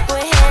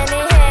 We're hand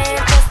in hand,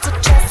 just to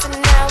trust, and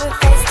now we're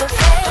face to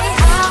face.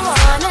 I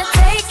wanna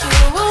take you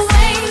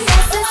away,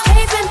 let's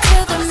escape into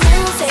the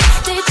music.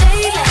 DJ,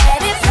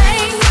 let it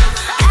play.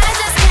 I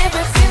just can't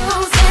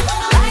refuse it.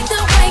 Like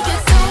the way you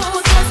do,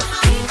 just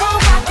keep on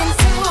rocking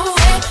to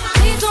it.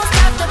 Please don't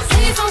stop the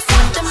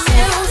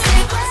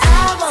music.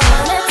 I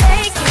wanna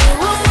take you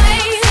away,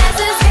 let's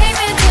escape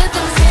into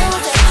the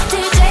music.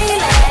 DJ,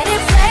 let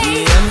it play.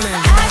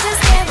 I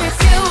just can't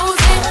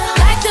refuse it.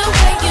 Like the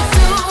way you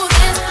do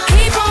this,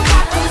 keep on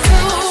rocking to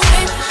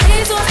it.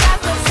 Please don't stop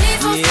the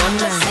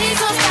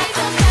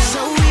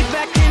So we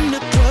back in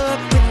the club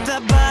with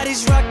our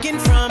bodies rocking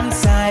from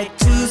side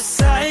to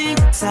side,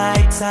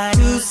 side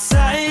to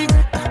side.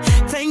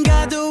 Thank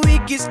God the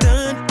week is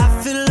done. I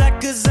feel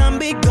like a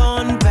zombie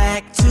gone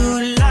back to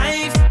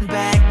life,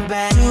 back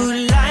to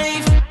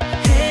life.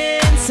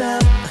 Hands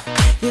up,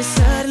 yeah,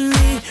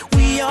 suddenly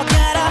we all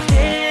got our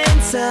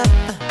hands up.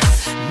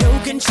 No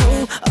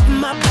control of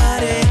my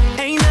body.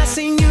 Ain't I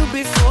seen you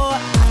before?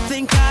 I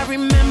think I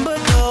remember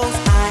those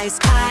eyes.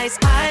 'Cause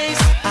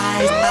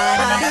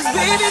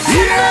baby,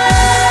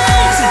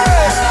 tonight,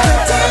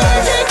 the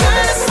DJ got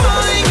us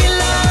falling in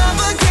love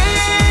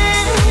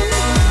again.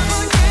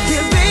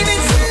 Yeah, baby,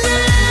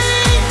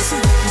 tonight,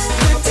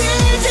 the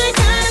DJ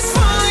got us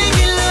falling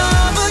in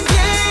love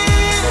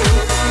again.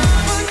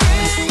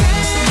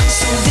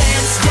 So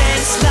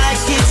dance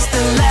like it's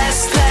the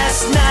last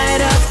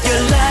night of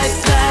your life.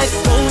 Life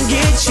won't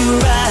get you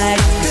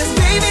right. 'Cause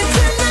baby,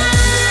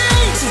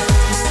 tonight,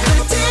 the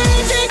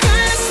DJ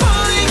got us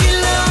falling in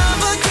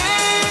love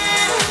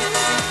again.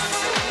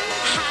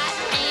 hot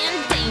and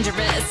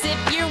dangerous. If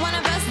you're one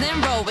of us, then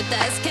roll with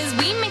us. 'Cause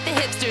we make the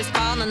hipsters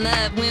fall in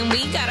love when we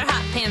got our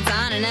hot pants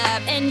on and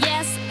up. And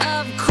yes,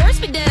 of course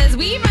we does.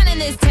 We run in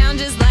this town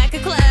just like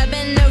a club.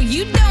 And no,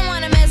 you don't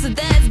wanna mess with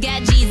us. Got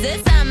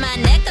Jesus on my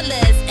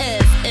necklace.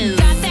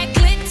 Got that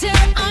glitter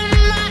on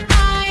my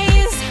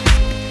eyes.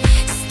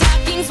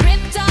 Stockings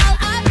ripped all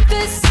up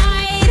the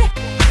side.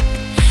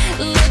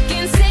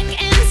 Looking sick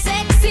and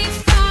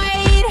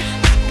sexified.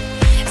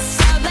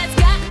 So let's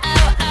go,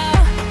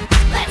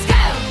 let's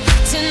go.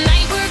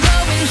 Tonight we're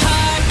going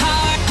hard.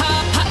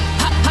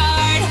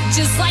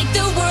 Just like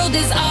the world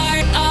is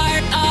ours.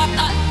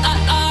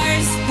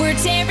 We're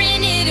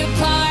tearing it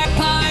apart.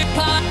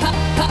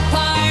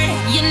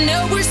 You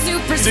know we're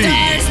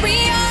superstars. We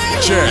are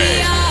who we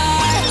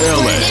are.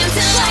 We're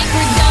dancing like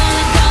we're dumb.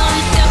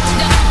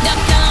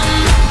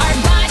 Our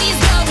bodies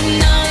go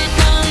numb.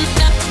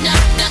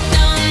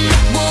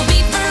 We'll be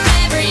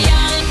forever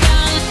young.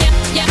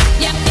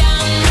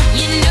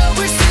 You know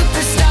we're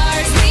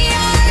superstars. We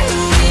are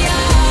who we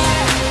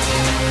are.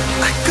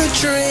 I could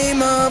dream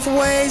of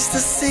ways to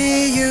see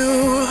you.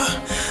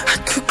 I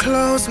could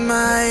close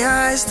my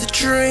eyes to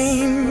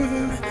dream.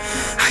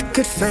 I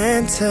could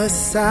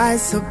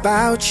fantasize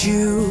about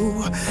you.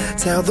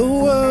 Tell the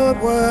world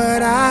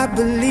what I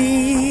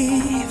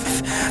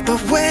believe. But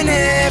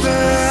whenever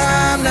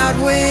I'm not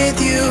with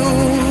you,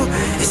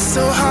 it's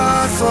so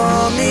hard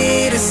for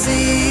me to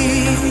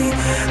see.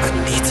 I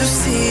need to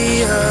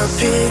see a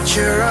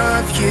picture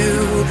of you,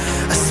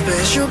 a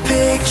special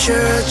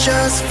picture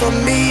just for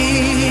me.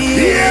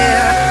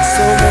 Yeah.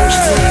 So won't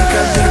you take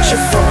a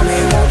picture for me?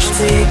 Won't you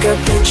take a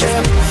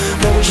picture?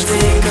 Won't you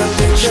take a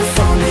picture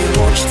for me?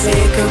 Won't you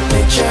take a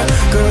picture?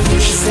 Girl, you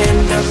should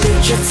send a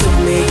picture to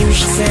me. You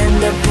should send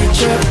a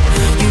picture.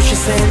 You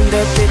should send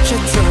a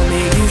picture to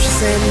me. You should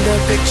send a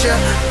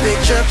picture.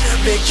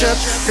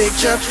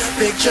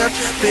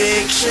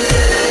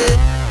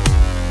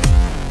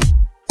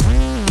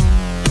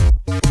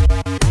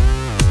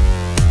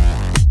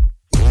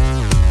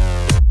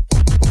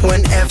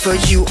 Whenever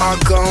you are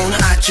gone,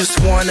 I just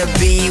wanna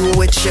be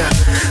with ya.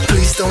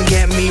 Please don't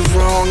get me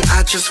wrong,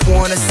 I just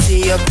wanna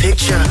see a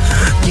picture.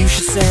 You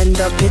should send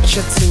a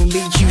picture to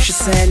me. You should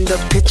send a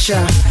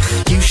picture.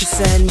 You should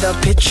send a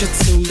picture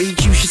to me.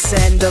 You should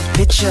send a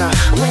picture.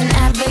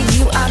 Whenever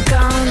you are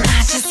gone,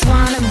 I just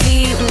wanna be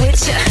with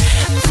ya.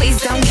 Please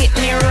don't get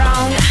me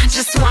wrong, I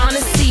just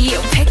wanna see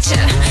your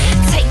picture.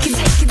 Take a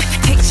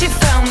picture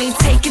for me.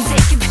 Take a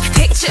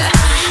picture.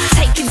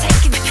 Take a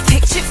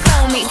picture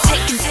for me.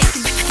 Take a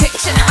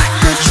picture. I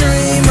could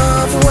dream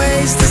of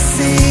ways to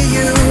see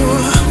you.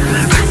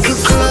 I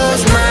could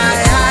close my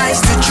eyes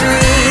to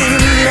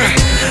dream.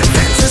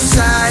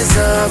 Fantasize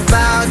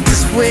about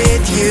this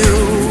with you.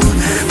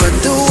 But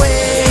the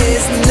way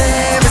it's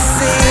never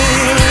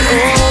seen.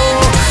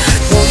 Oh,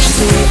 won't you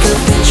take a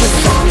picture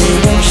for me?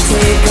 Won't you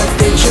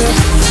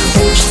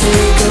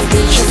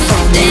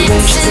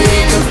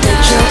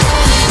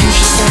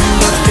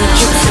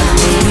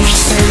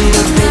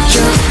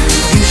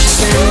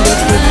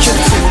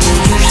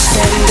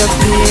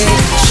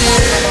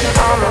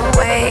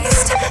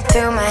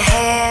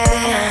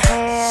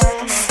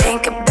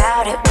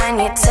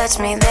touch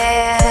me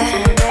there.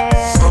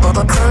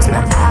 But close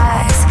my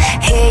eyes,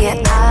 here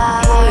you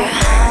are,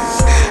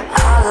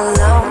 all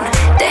alone,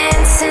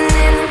 dancing in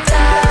the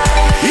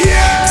dark.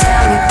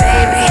 Tell me,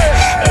 baby,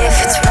 if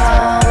it's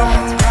wrong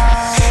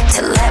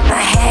to let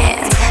my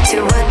hands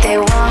do what they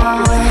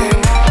want.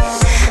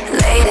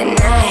 Late at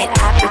night, I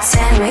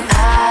pretend we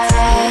are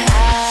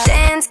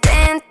dancing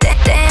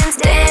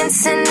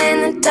in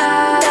the dark.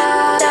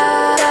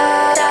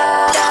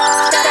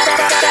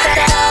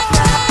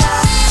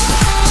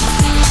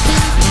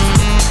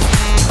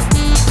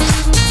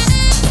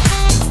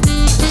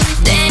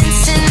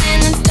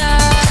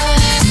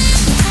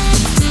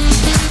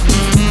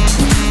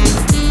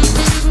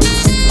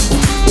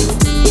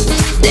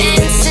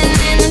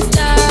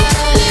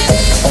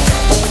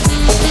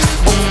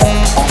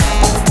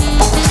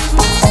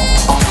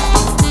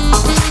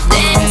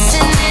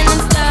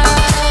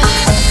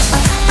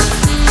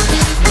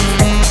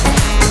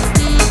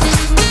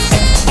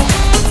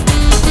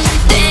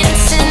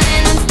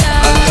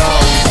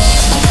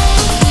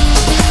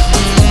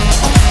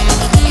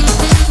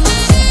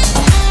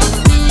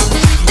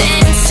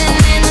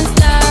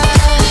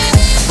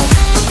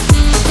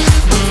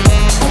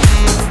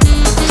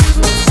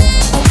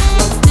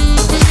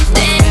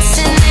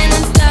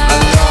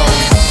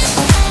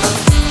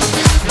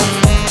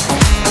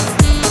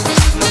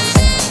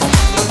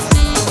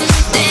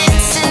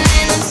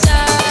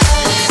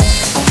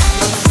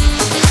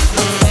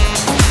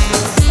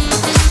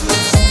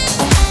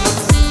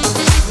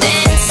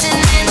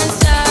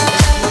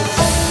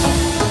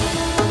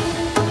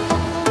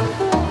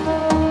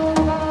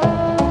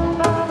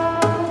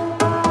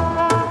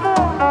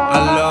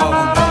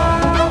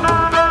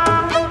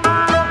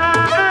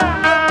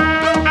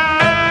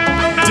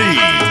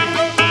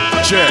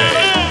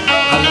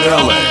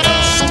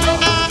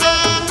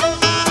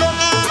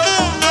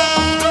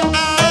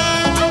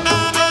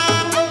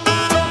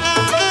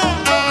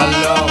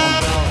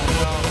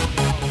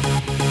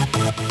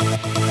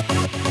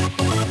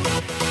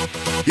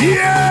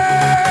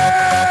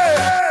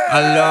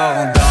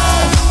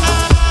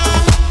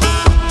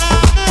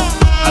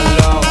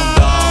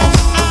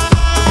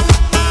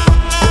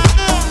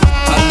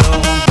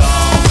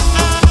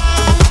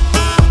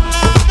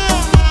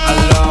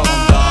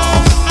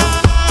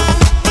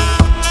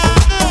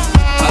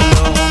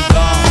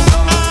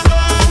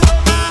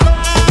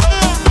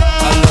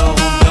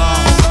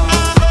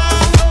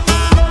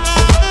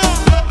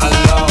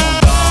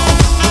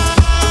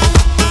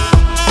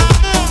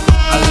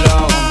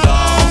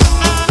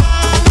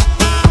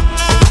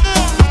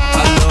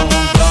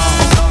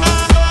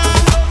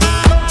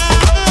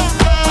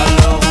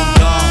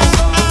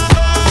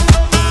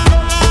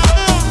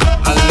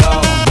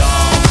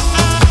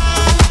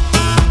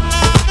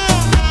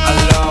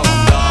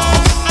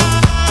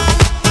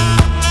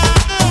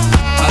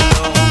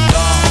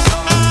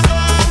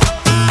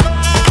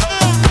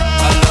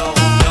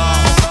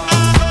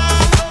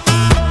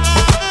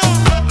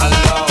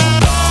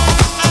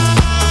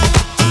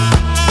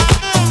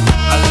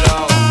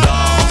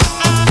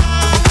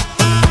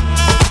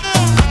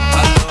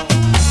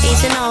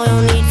 Easy now,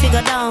 no need to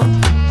go down.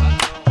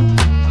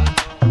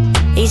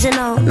 Easy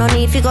now, no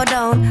need to go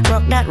down.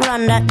 Rock that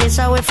run, that is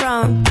how we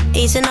DJ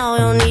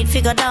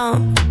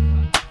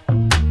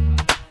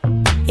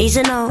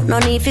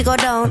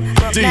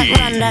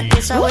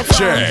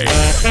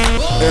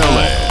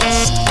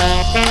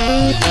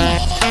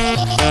Easy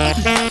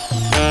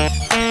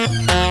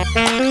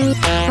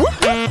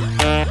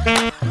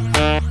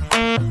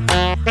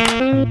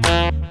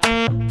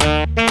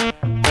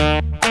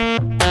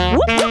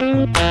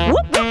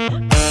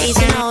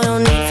now, no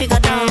need to go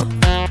down.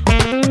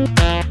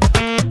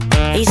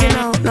 Easy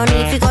now, no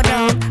need to go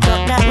down.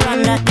 Rock that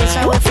run, that is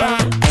how we from.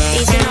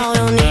 Easy now,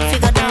 no need to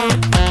go down.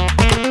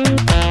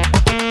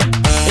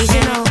 Easy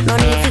now, no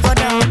need to go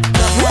down.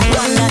 Rock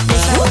that run, that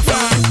is how we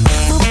from.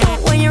 Whoop whoop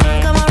when you run,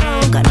 come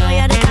around, 'cause know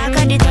you're the talk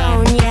of the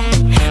town, yeah.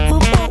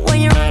 Whoop whoop when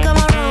you run, come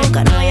around,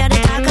 'cause know you're the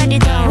talk of the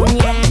town,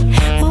 yeah.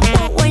 Whoop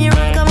whoop when you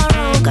run, come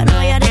around, 'cause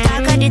know you're the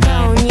talk of the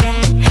town, yeah.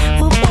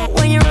 Whoop whoop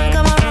when you run,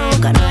 come around,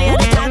 'cause know you're the talk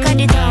of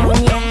the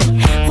town,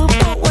 yeah. Whoop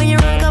whoop when you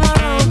run, come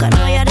around, 'cause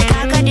know you're the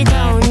talk of the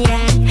town,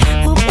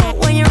 yeah. Whoop whoop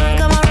when you run,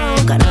 come around,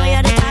 'cause know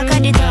you're the talk of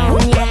the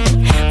town, yeah.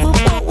 Whoop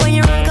whoop when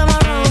you run, come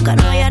around, 'cause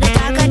know you're the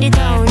talk of the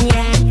town,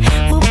 yeah.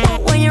 Whoop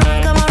whoop when you run,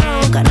 come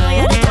around, 'cause know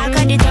you're the talk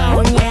of the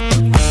town,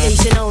 yeah.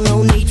 Easy now, no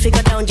need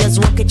figure down, just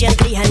walk it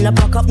gently and no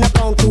buck up, no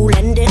pound, cool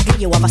and deadly.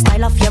 You have a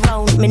style of your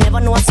own. Me never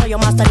know I saw you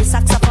master the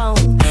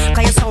saxophone.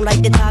 'Cause you sound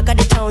like the talk of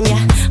the town,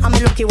 yeah. I'm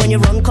lucky when you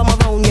run, come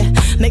around, yeah.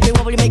 Make me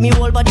wobble, make me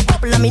whole body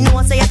bubble. And me know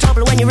I say you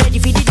trouble when you're ready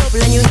for the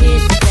double and you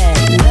hit that.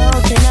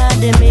 Nothing at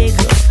the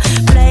makeup,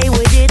 play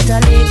with it a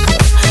little.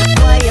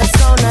 Why you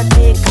sound a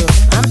tickle?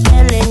 I'm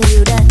telling you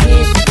that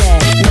hit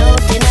that.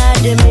 Nothing at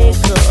the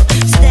makeup,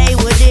 stay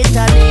with it a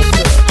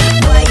little.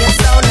 Why you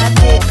sound a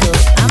tickle?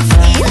 I'm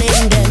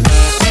feeling them.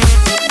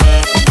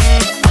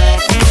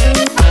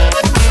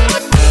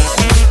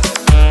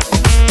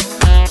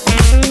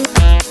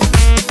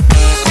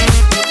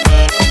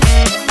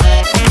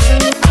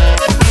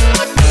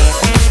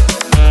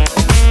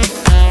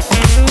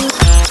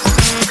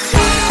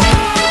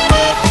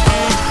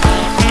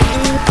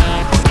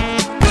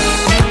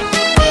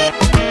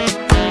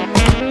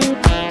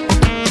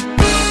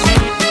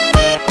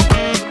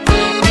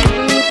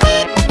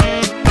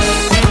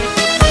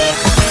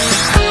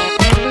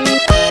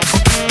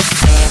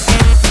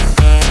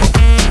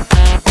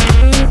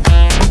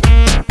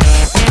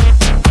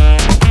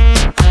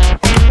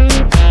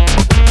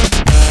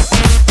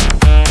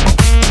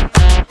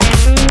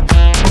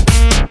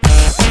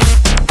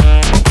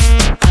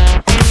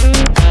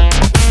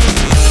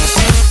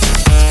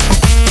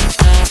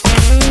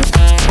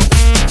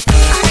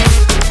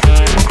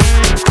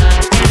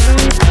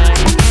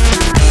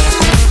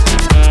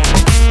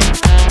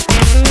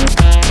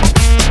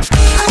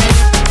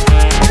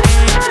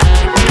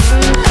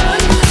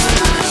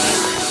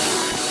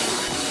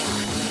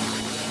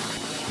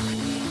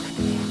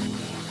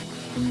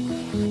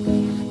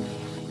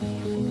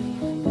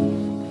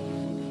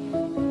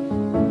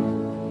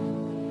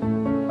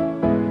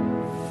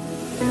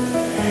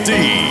 DJ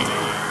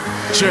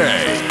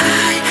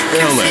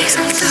Your face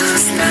on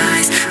those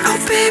lies. Oh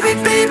baby,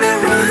 baby,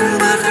 run,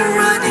 but I'm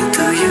running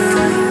to you.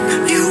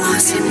 You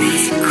won't see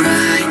me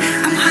cry.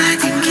 I'm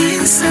hiding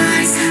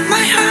inside.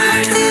 My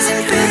heart is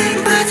in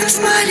pain, but I'm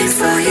smiling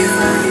for you.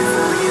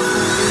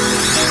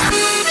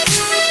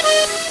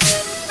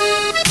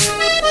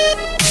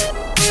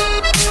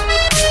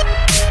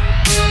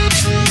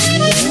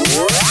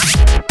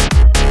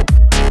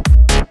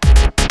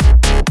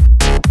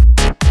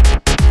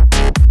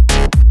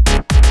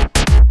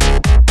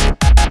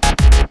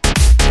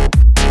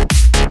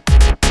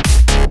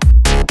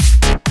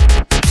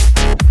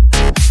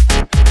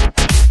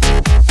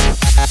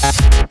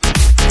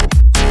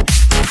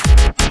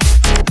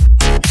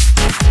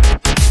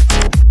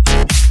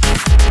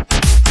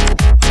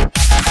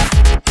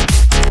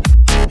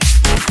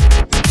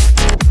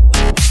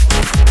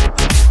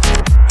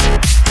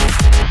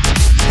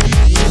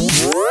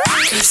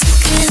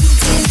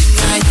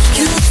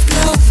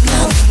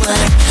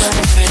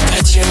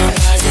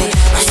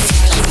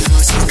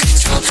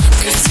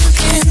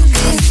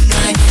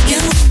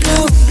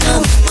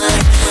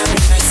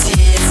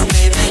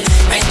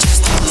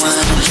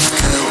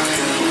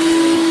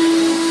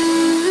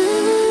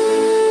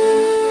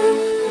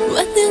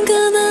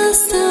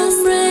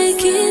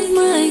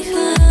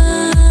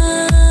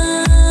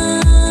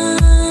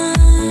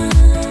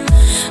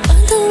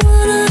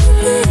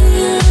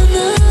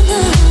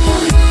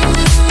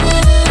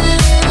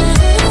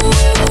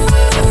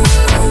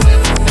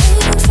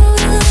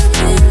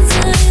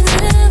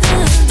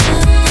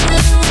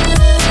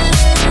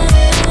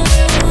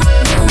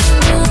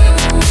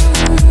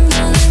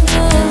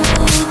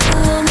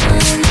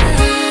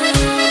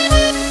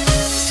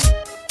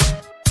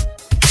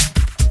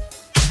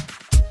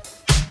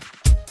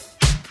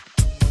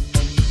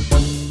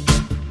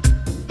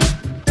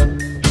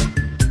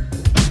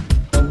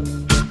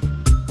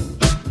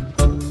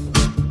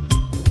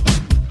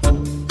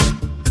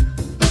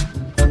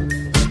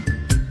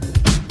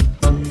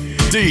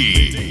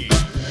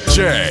 DJ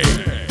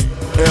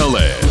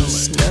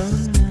Ellis. Now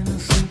and then I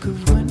think of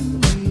when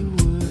we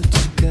were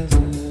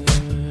together.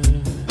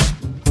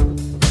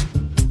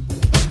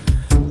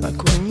 Like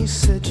when you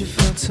said you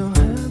felt so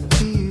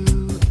happy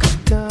you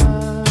could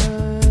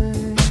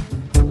die.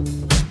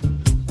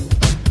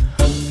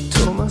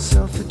 Told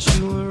myself that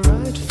you were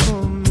right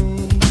for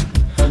me,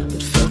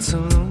 but felt so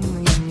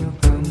lonely in your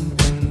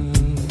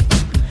company.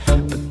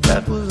 But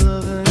that was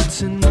love and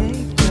it's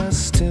innate, I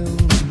still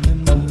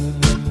remember.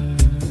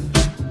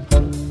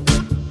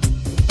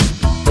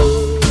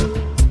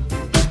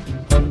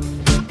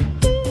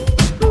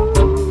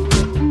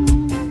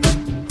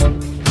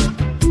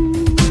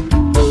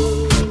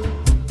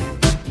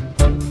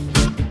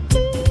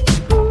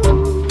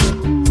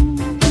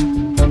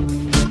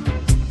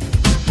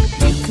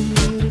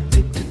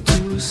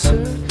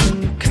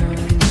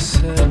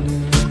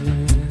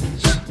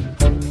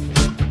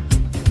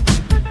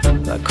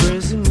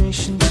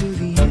 Resignation to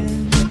the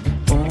end,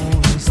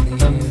 always the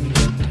end.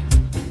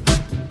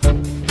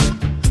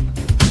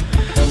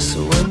 So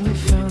when we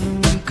found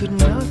that we could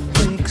not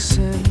make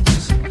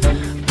sense,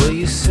 well,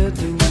 you said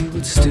that we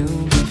would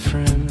still be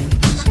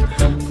friends.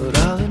 But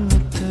I'll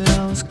admit that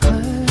I was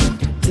glad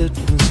it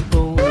was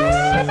over.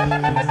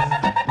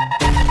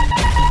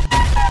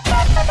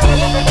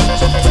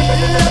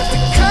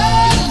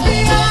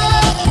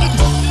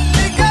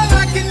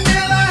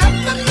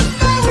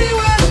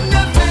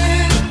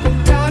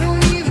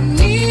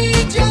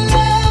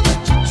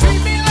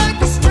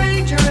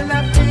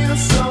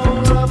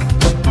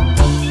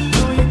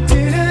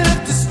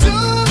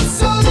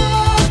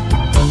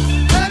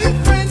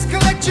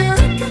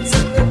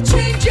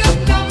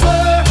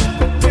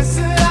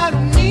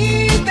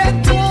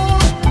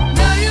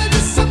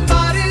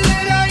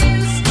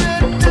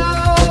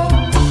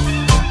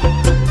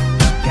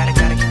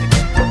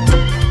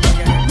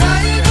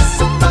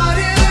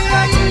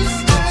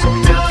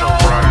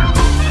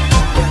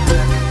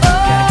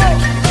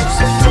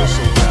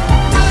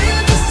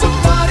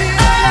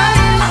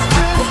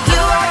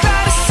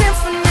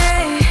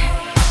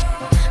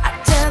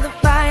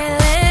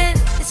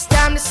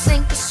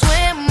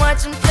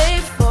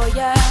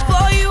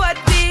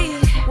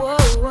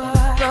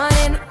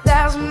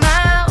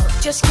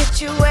 Just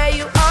get you where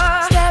you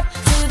are. Step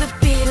to the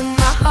beat of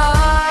my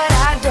heart.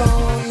 I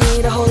don't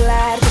need a whole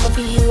lot. Come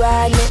for you,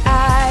 I admit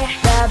I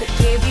rather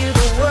give you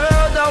the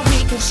world, or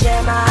we can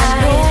share mine.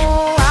 I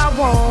know I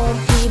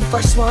won't be the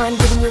first one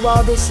giving you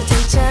all this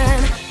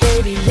attention.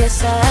 Baby,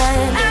 listen.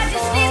 I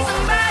just need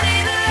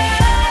somebody to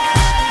love.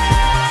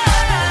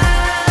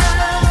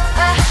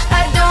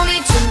 I don't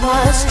need too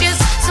much, just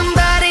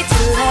somebody to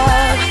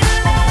love.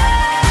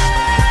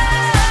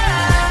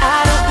 I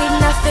don't need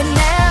nothing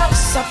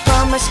else. I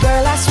promise,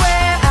 girl, I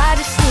swear, I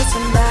just need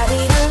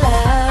somebody to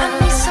love. I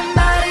need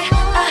somebody,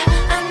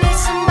 I need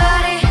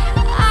somebody,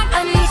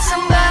 I need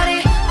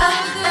somebody,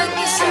 I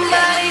need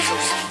somebody.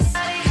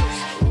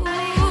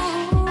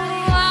 Ooh,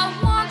 I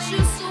want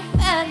you so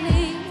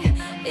badly,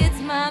 it's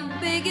my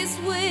biggest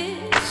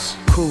wish.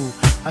 Cool,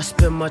 I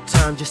spend my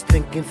time just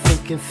thinking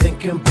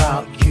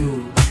about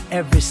you.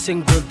 Every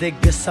single day,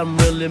 guess I'm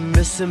really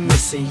missing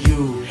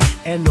you.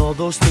 And all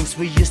those things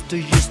we used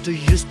to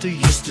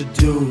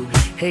do.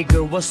 Hey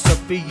girl, what's up?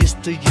 It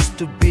used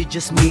to be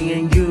just me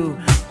and you.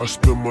 I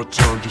spend my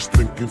time just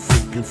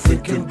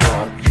thinking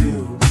about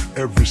you.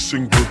 Every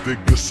single day,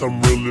 guess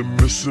I'm really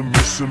missing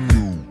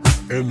you.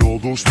 And all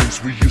those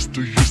things we used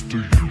to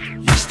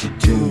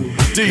do.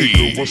 Hey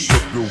girl, what's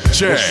up, yo?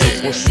 What's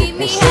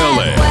up?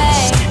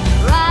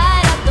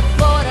 Right up the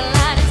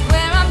borderline is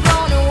where I'm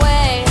going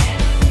away.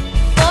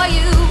 For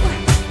you,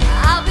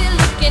 I'll be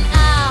looking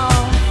out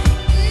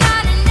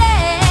night and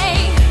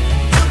day.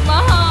 Took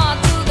my heart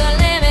to the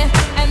limit,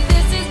 and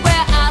this is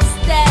where I'll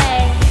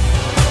stay.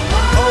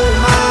 Oh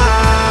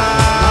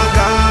my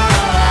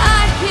God,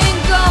 I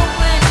can't go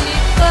any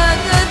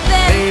further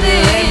than baby,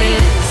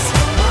 this.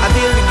 I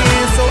did it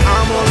again, so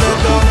I'm gonna let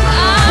go.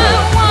 I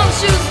want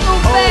you so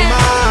bad.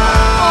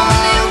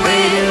 Only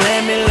Baby,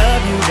 let me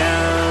love you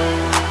down.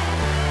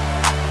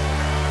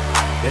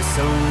 There's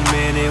so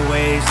many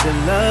ways to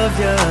love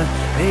ya.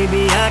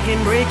 Maybe I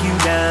can break you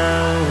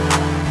down.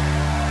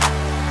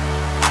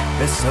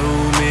 There's so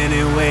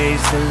many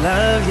ways to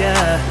love ya.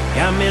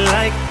 Got me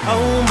like,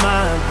 oh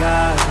my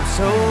God, I'm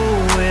so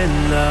in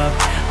love.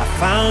 I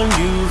found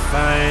you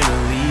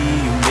finally.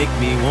 You make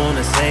me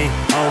wanna say,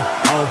 oh,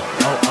 oh,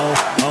 oh, oh,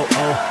 oh,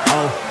 oh,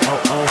 oh,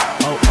 oh, oh,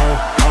 oh, oh,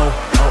 oh,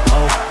 oh,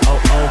 oh, oh,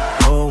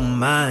 oh, oh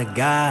my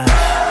God.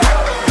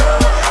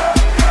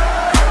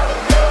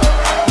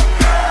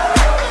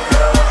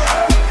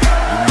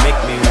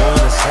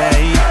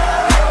 Say,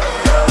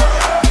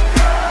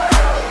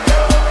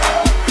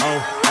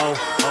 oh, oh, oh,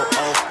 oh,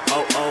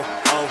 oh, oh,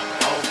 oh,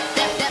 oh.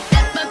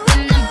 step up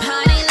in the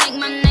party like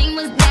my name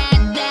was Dad.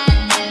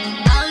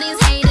 All these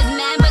haters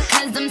mad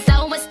because I'm so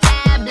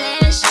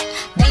established.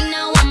 They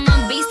know I'm a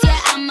beast,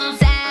 yeah, I'm a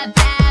fab.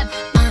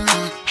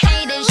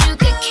 Haters, you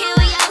could kill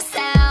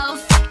yourself.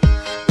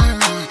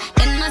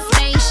 In my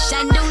space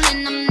shuttle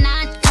and I'm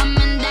not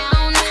coming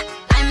down.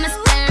 I'm a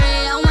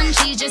stereo and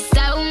she's just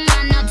so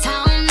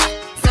monotone.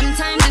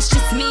 Sometimes it's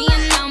just me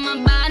and all my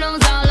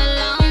bottles all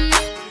alone.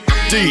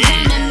 DJ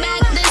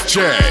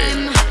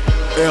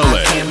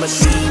I can't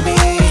believe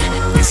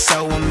it, it's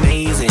so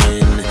amazing.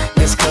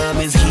 This club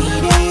is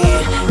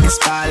heated, this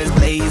spot is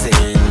blazing.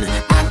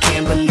 I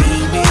can't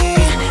believe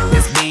it,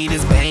 this beat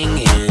is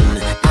banging.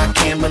 I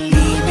can't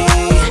believe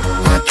it,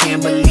 I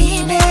can't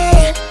believe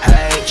it.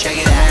 Hey, check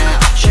it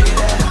out, check it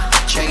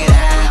out, check it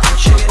out,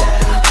 check it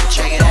out,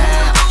 check it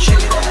out,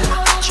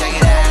 check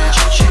it out,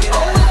 check it out, check it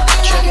out,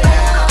 check it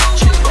out,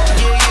 check it out.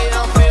 Yeah,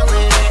 yeah, I'm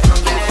feeling it.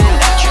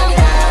 Check it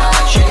out,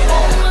 check it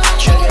out,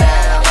 check it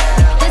out.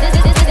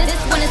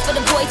 This one is for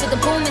the boys with the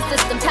booming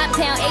system. Top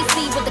down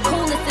AC with the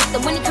coolest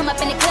system. When he come up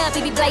in the club,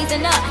 he be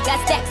blazing up. Got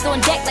stacks on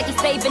deck like he's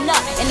saving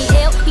up. And he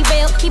ill, he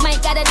real, he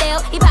might got a deal.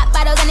 He pop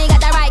bottles and he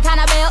got the right kind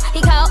of bill.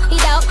 He cold, he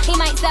dope, he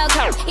might sell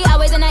coke. He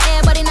always in the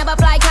air, but he never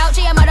fly couch.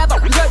 He a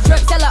motherfucker, drip,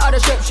 drip, tell her all the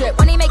strip.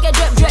 When he make a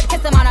drip, drip,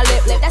 kiss him on a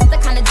lip. That's the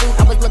kind of dude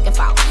I was looking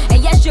for.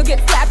 And yes, you'll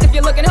get slapped if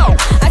you're looking home.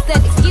 I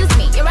said, excuse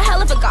me, you're a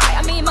hell of a guy.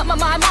 I mean, my,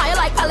 you're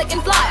like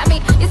pelican fly. I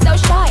mean, you're so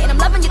shy and I'm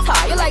loving your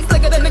tie. You're like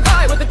slicker than the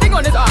guy with the thing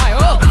on his eye.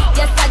 Oh,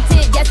 yes I did.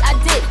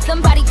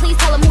 Somebody please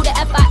tell him who the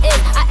F I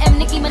is. I am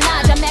Nicki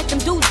Minaj, I mack them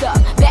dudes up.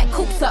 Back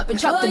coops up and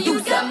chop them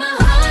dudes up. My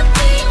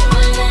heartbeat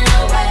running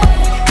away.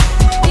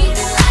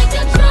 Beating like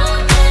a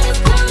drum and it's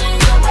coming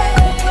your way.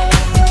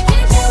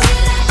 Can't you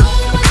hear that?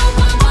 Boom,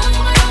 boom, boom,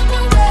 boom,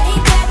 boom, boom. He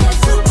got that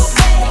super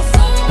bass.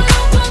 Boom,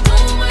 boom,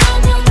 boom, boom,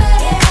 boom, boom.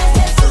 He has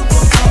that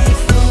super bass.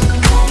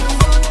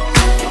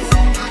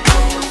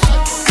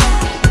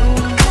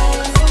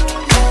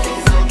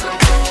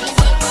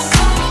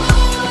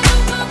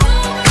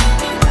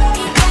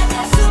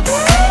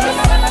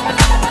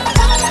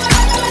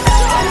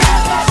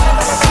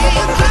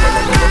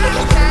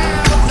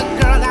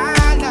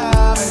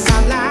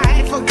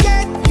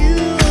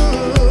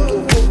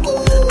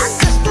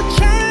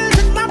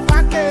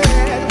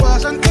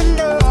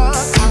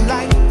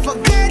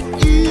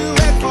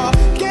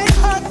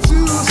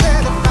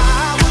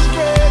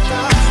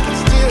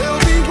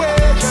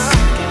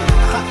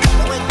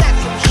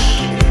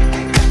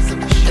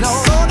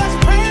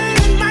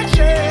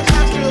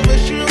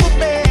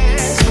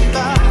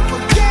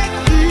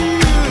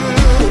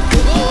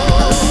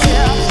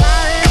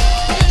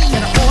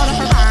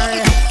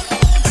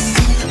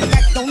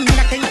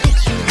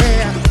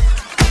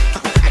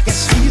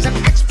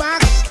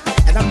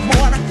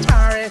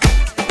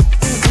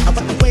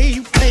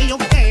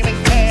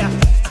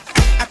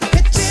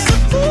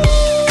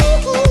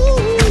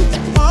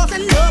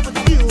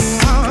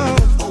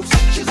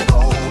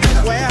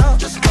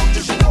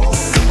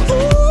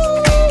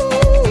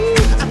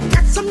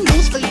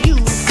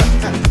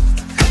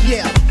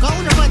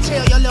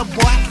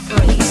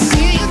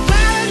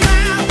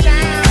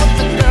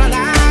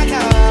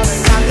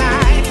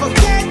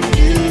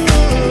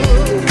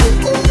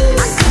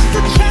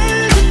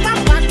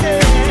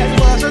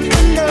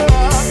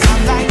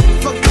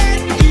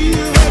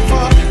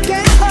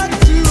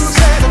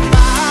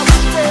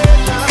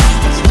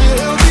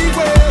 Still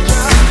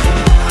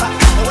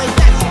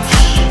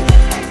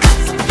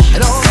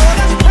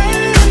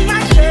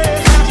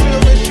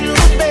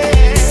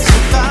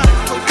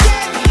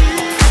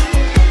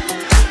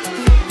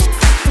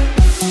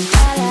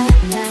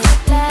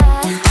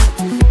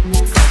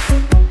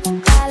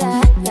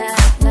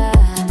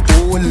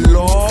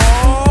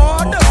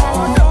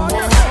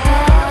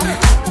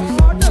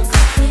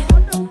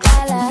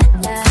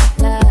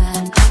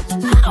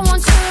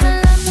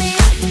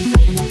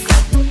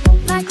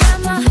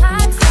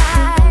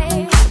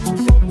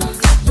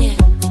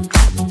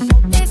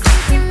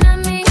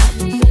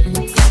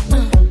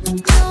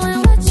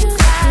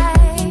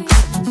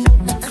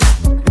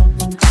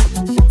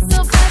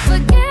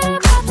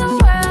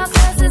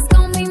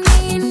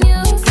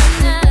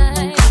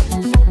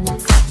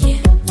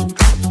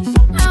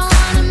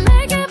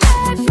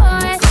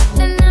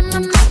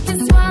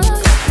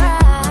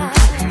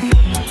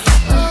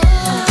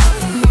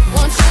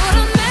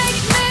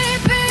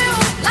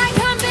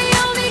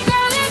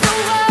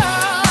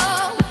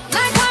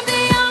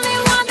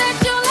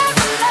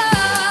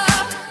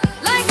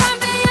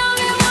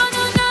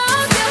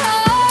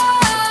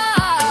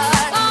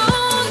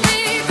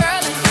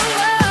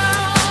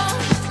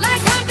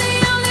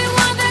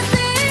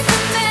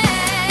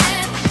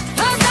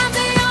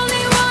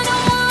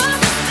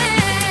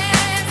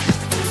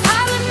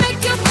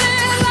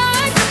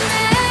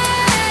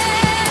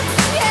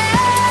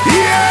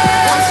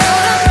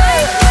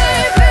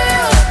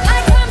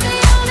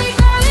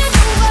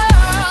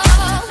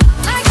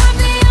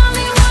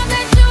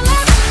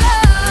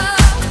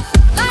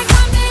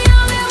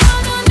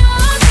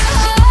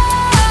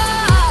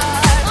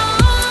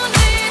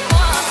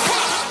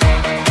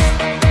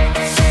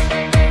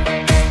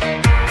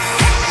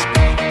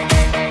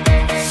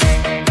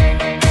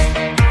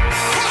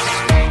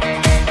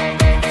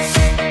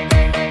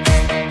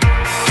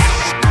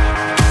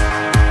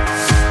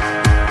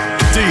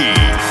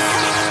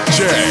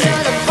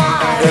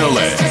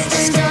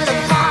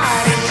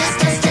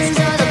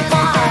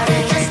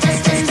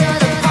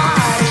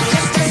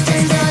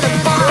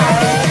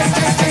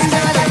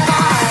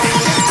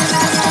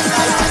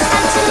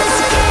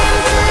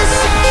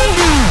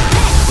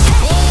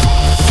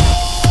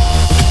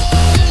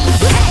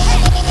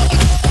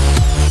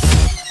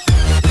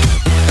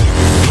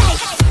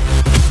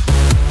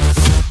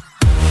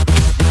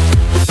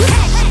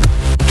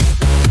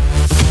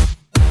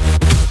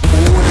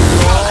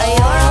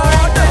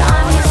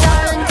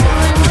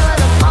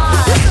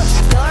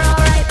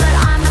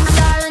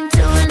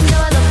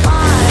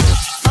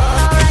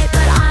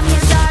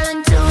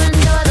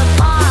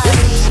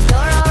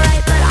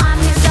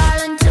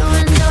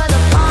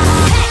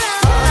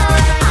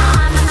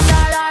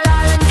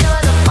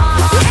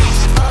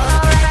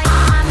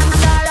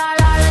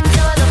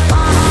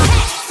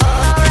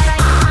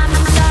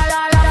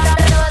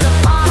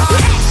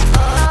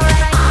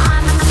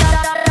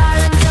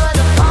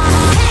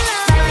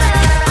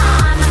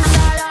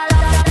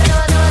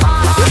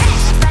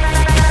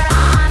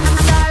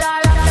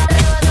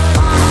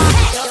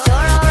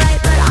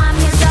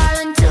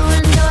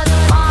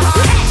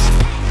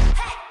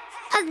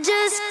I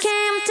just can't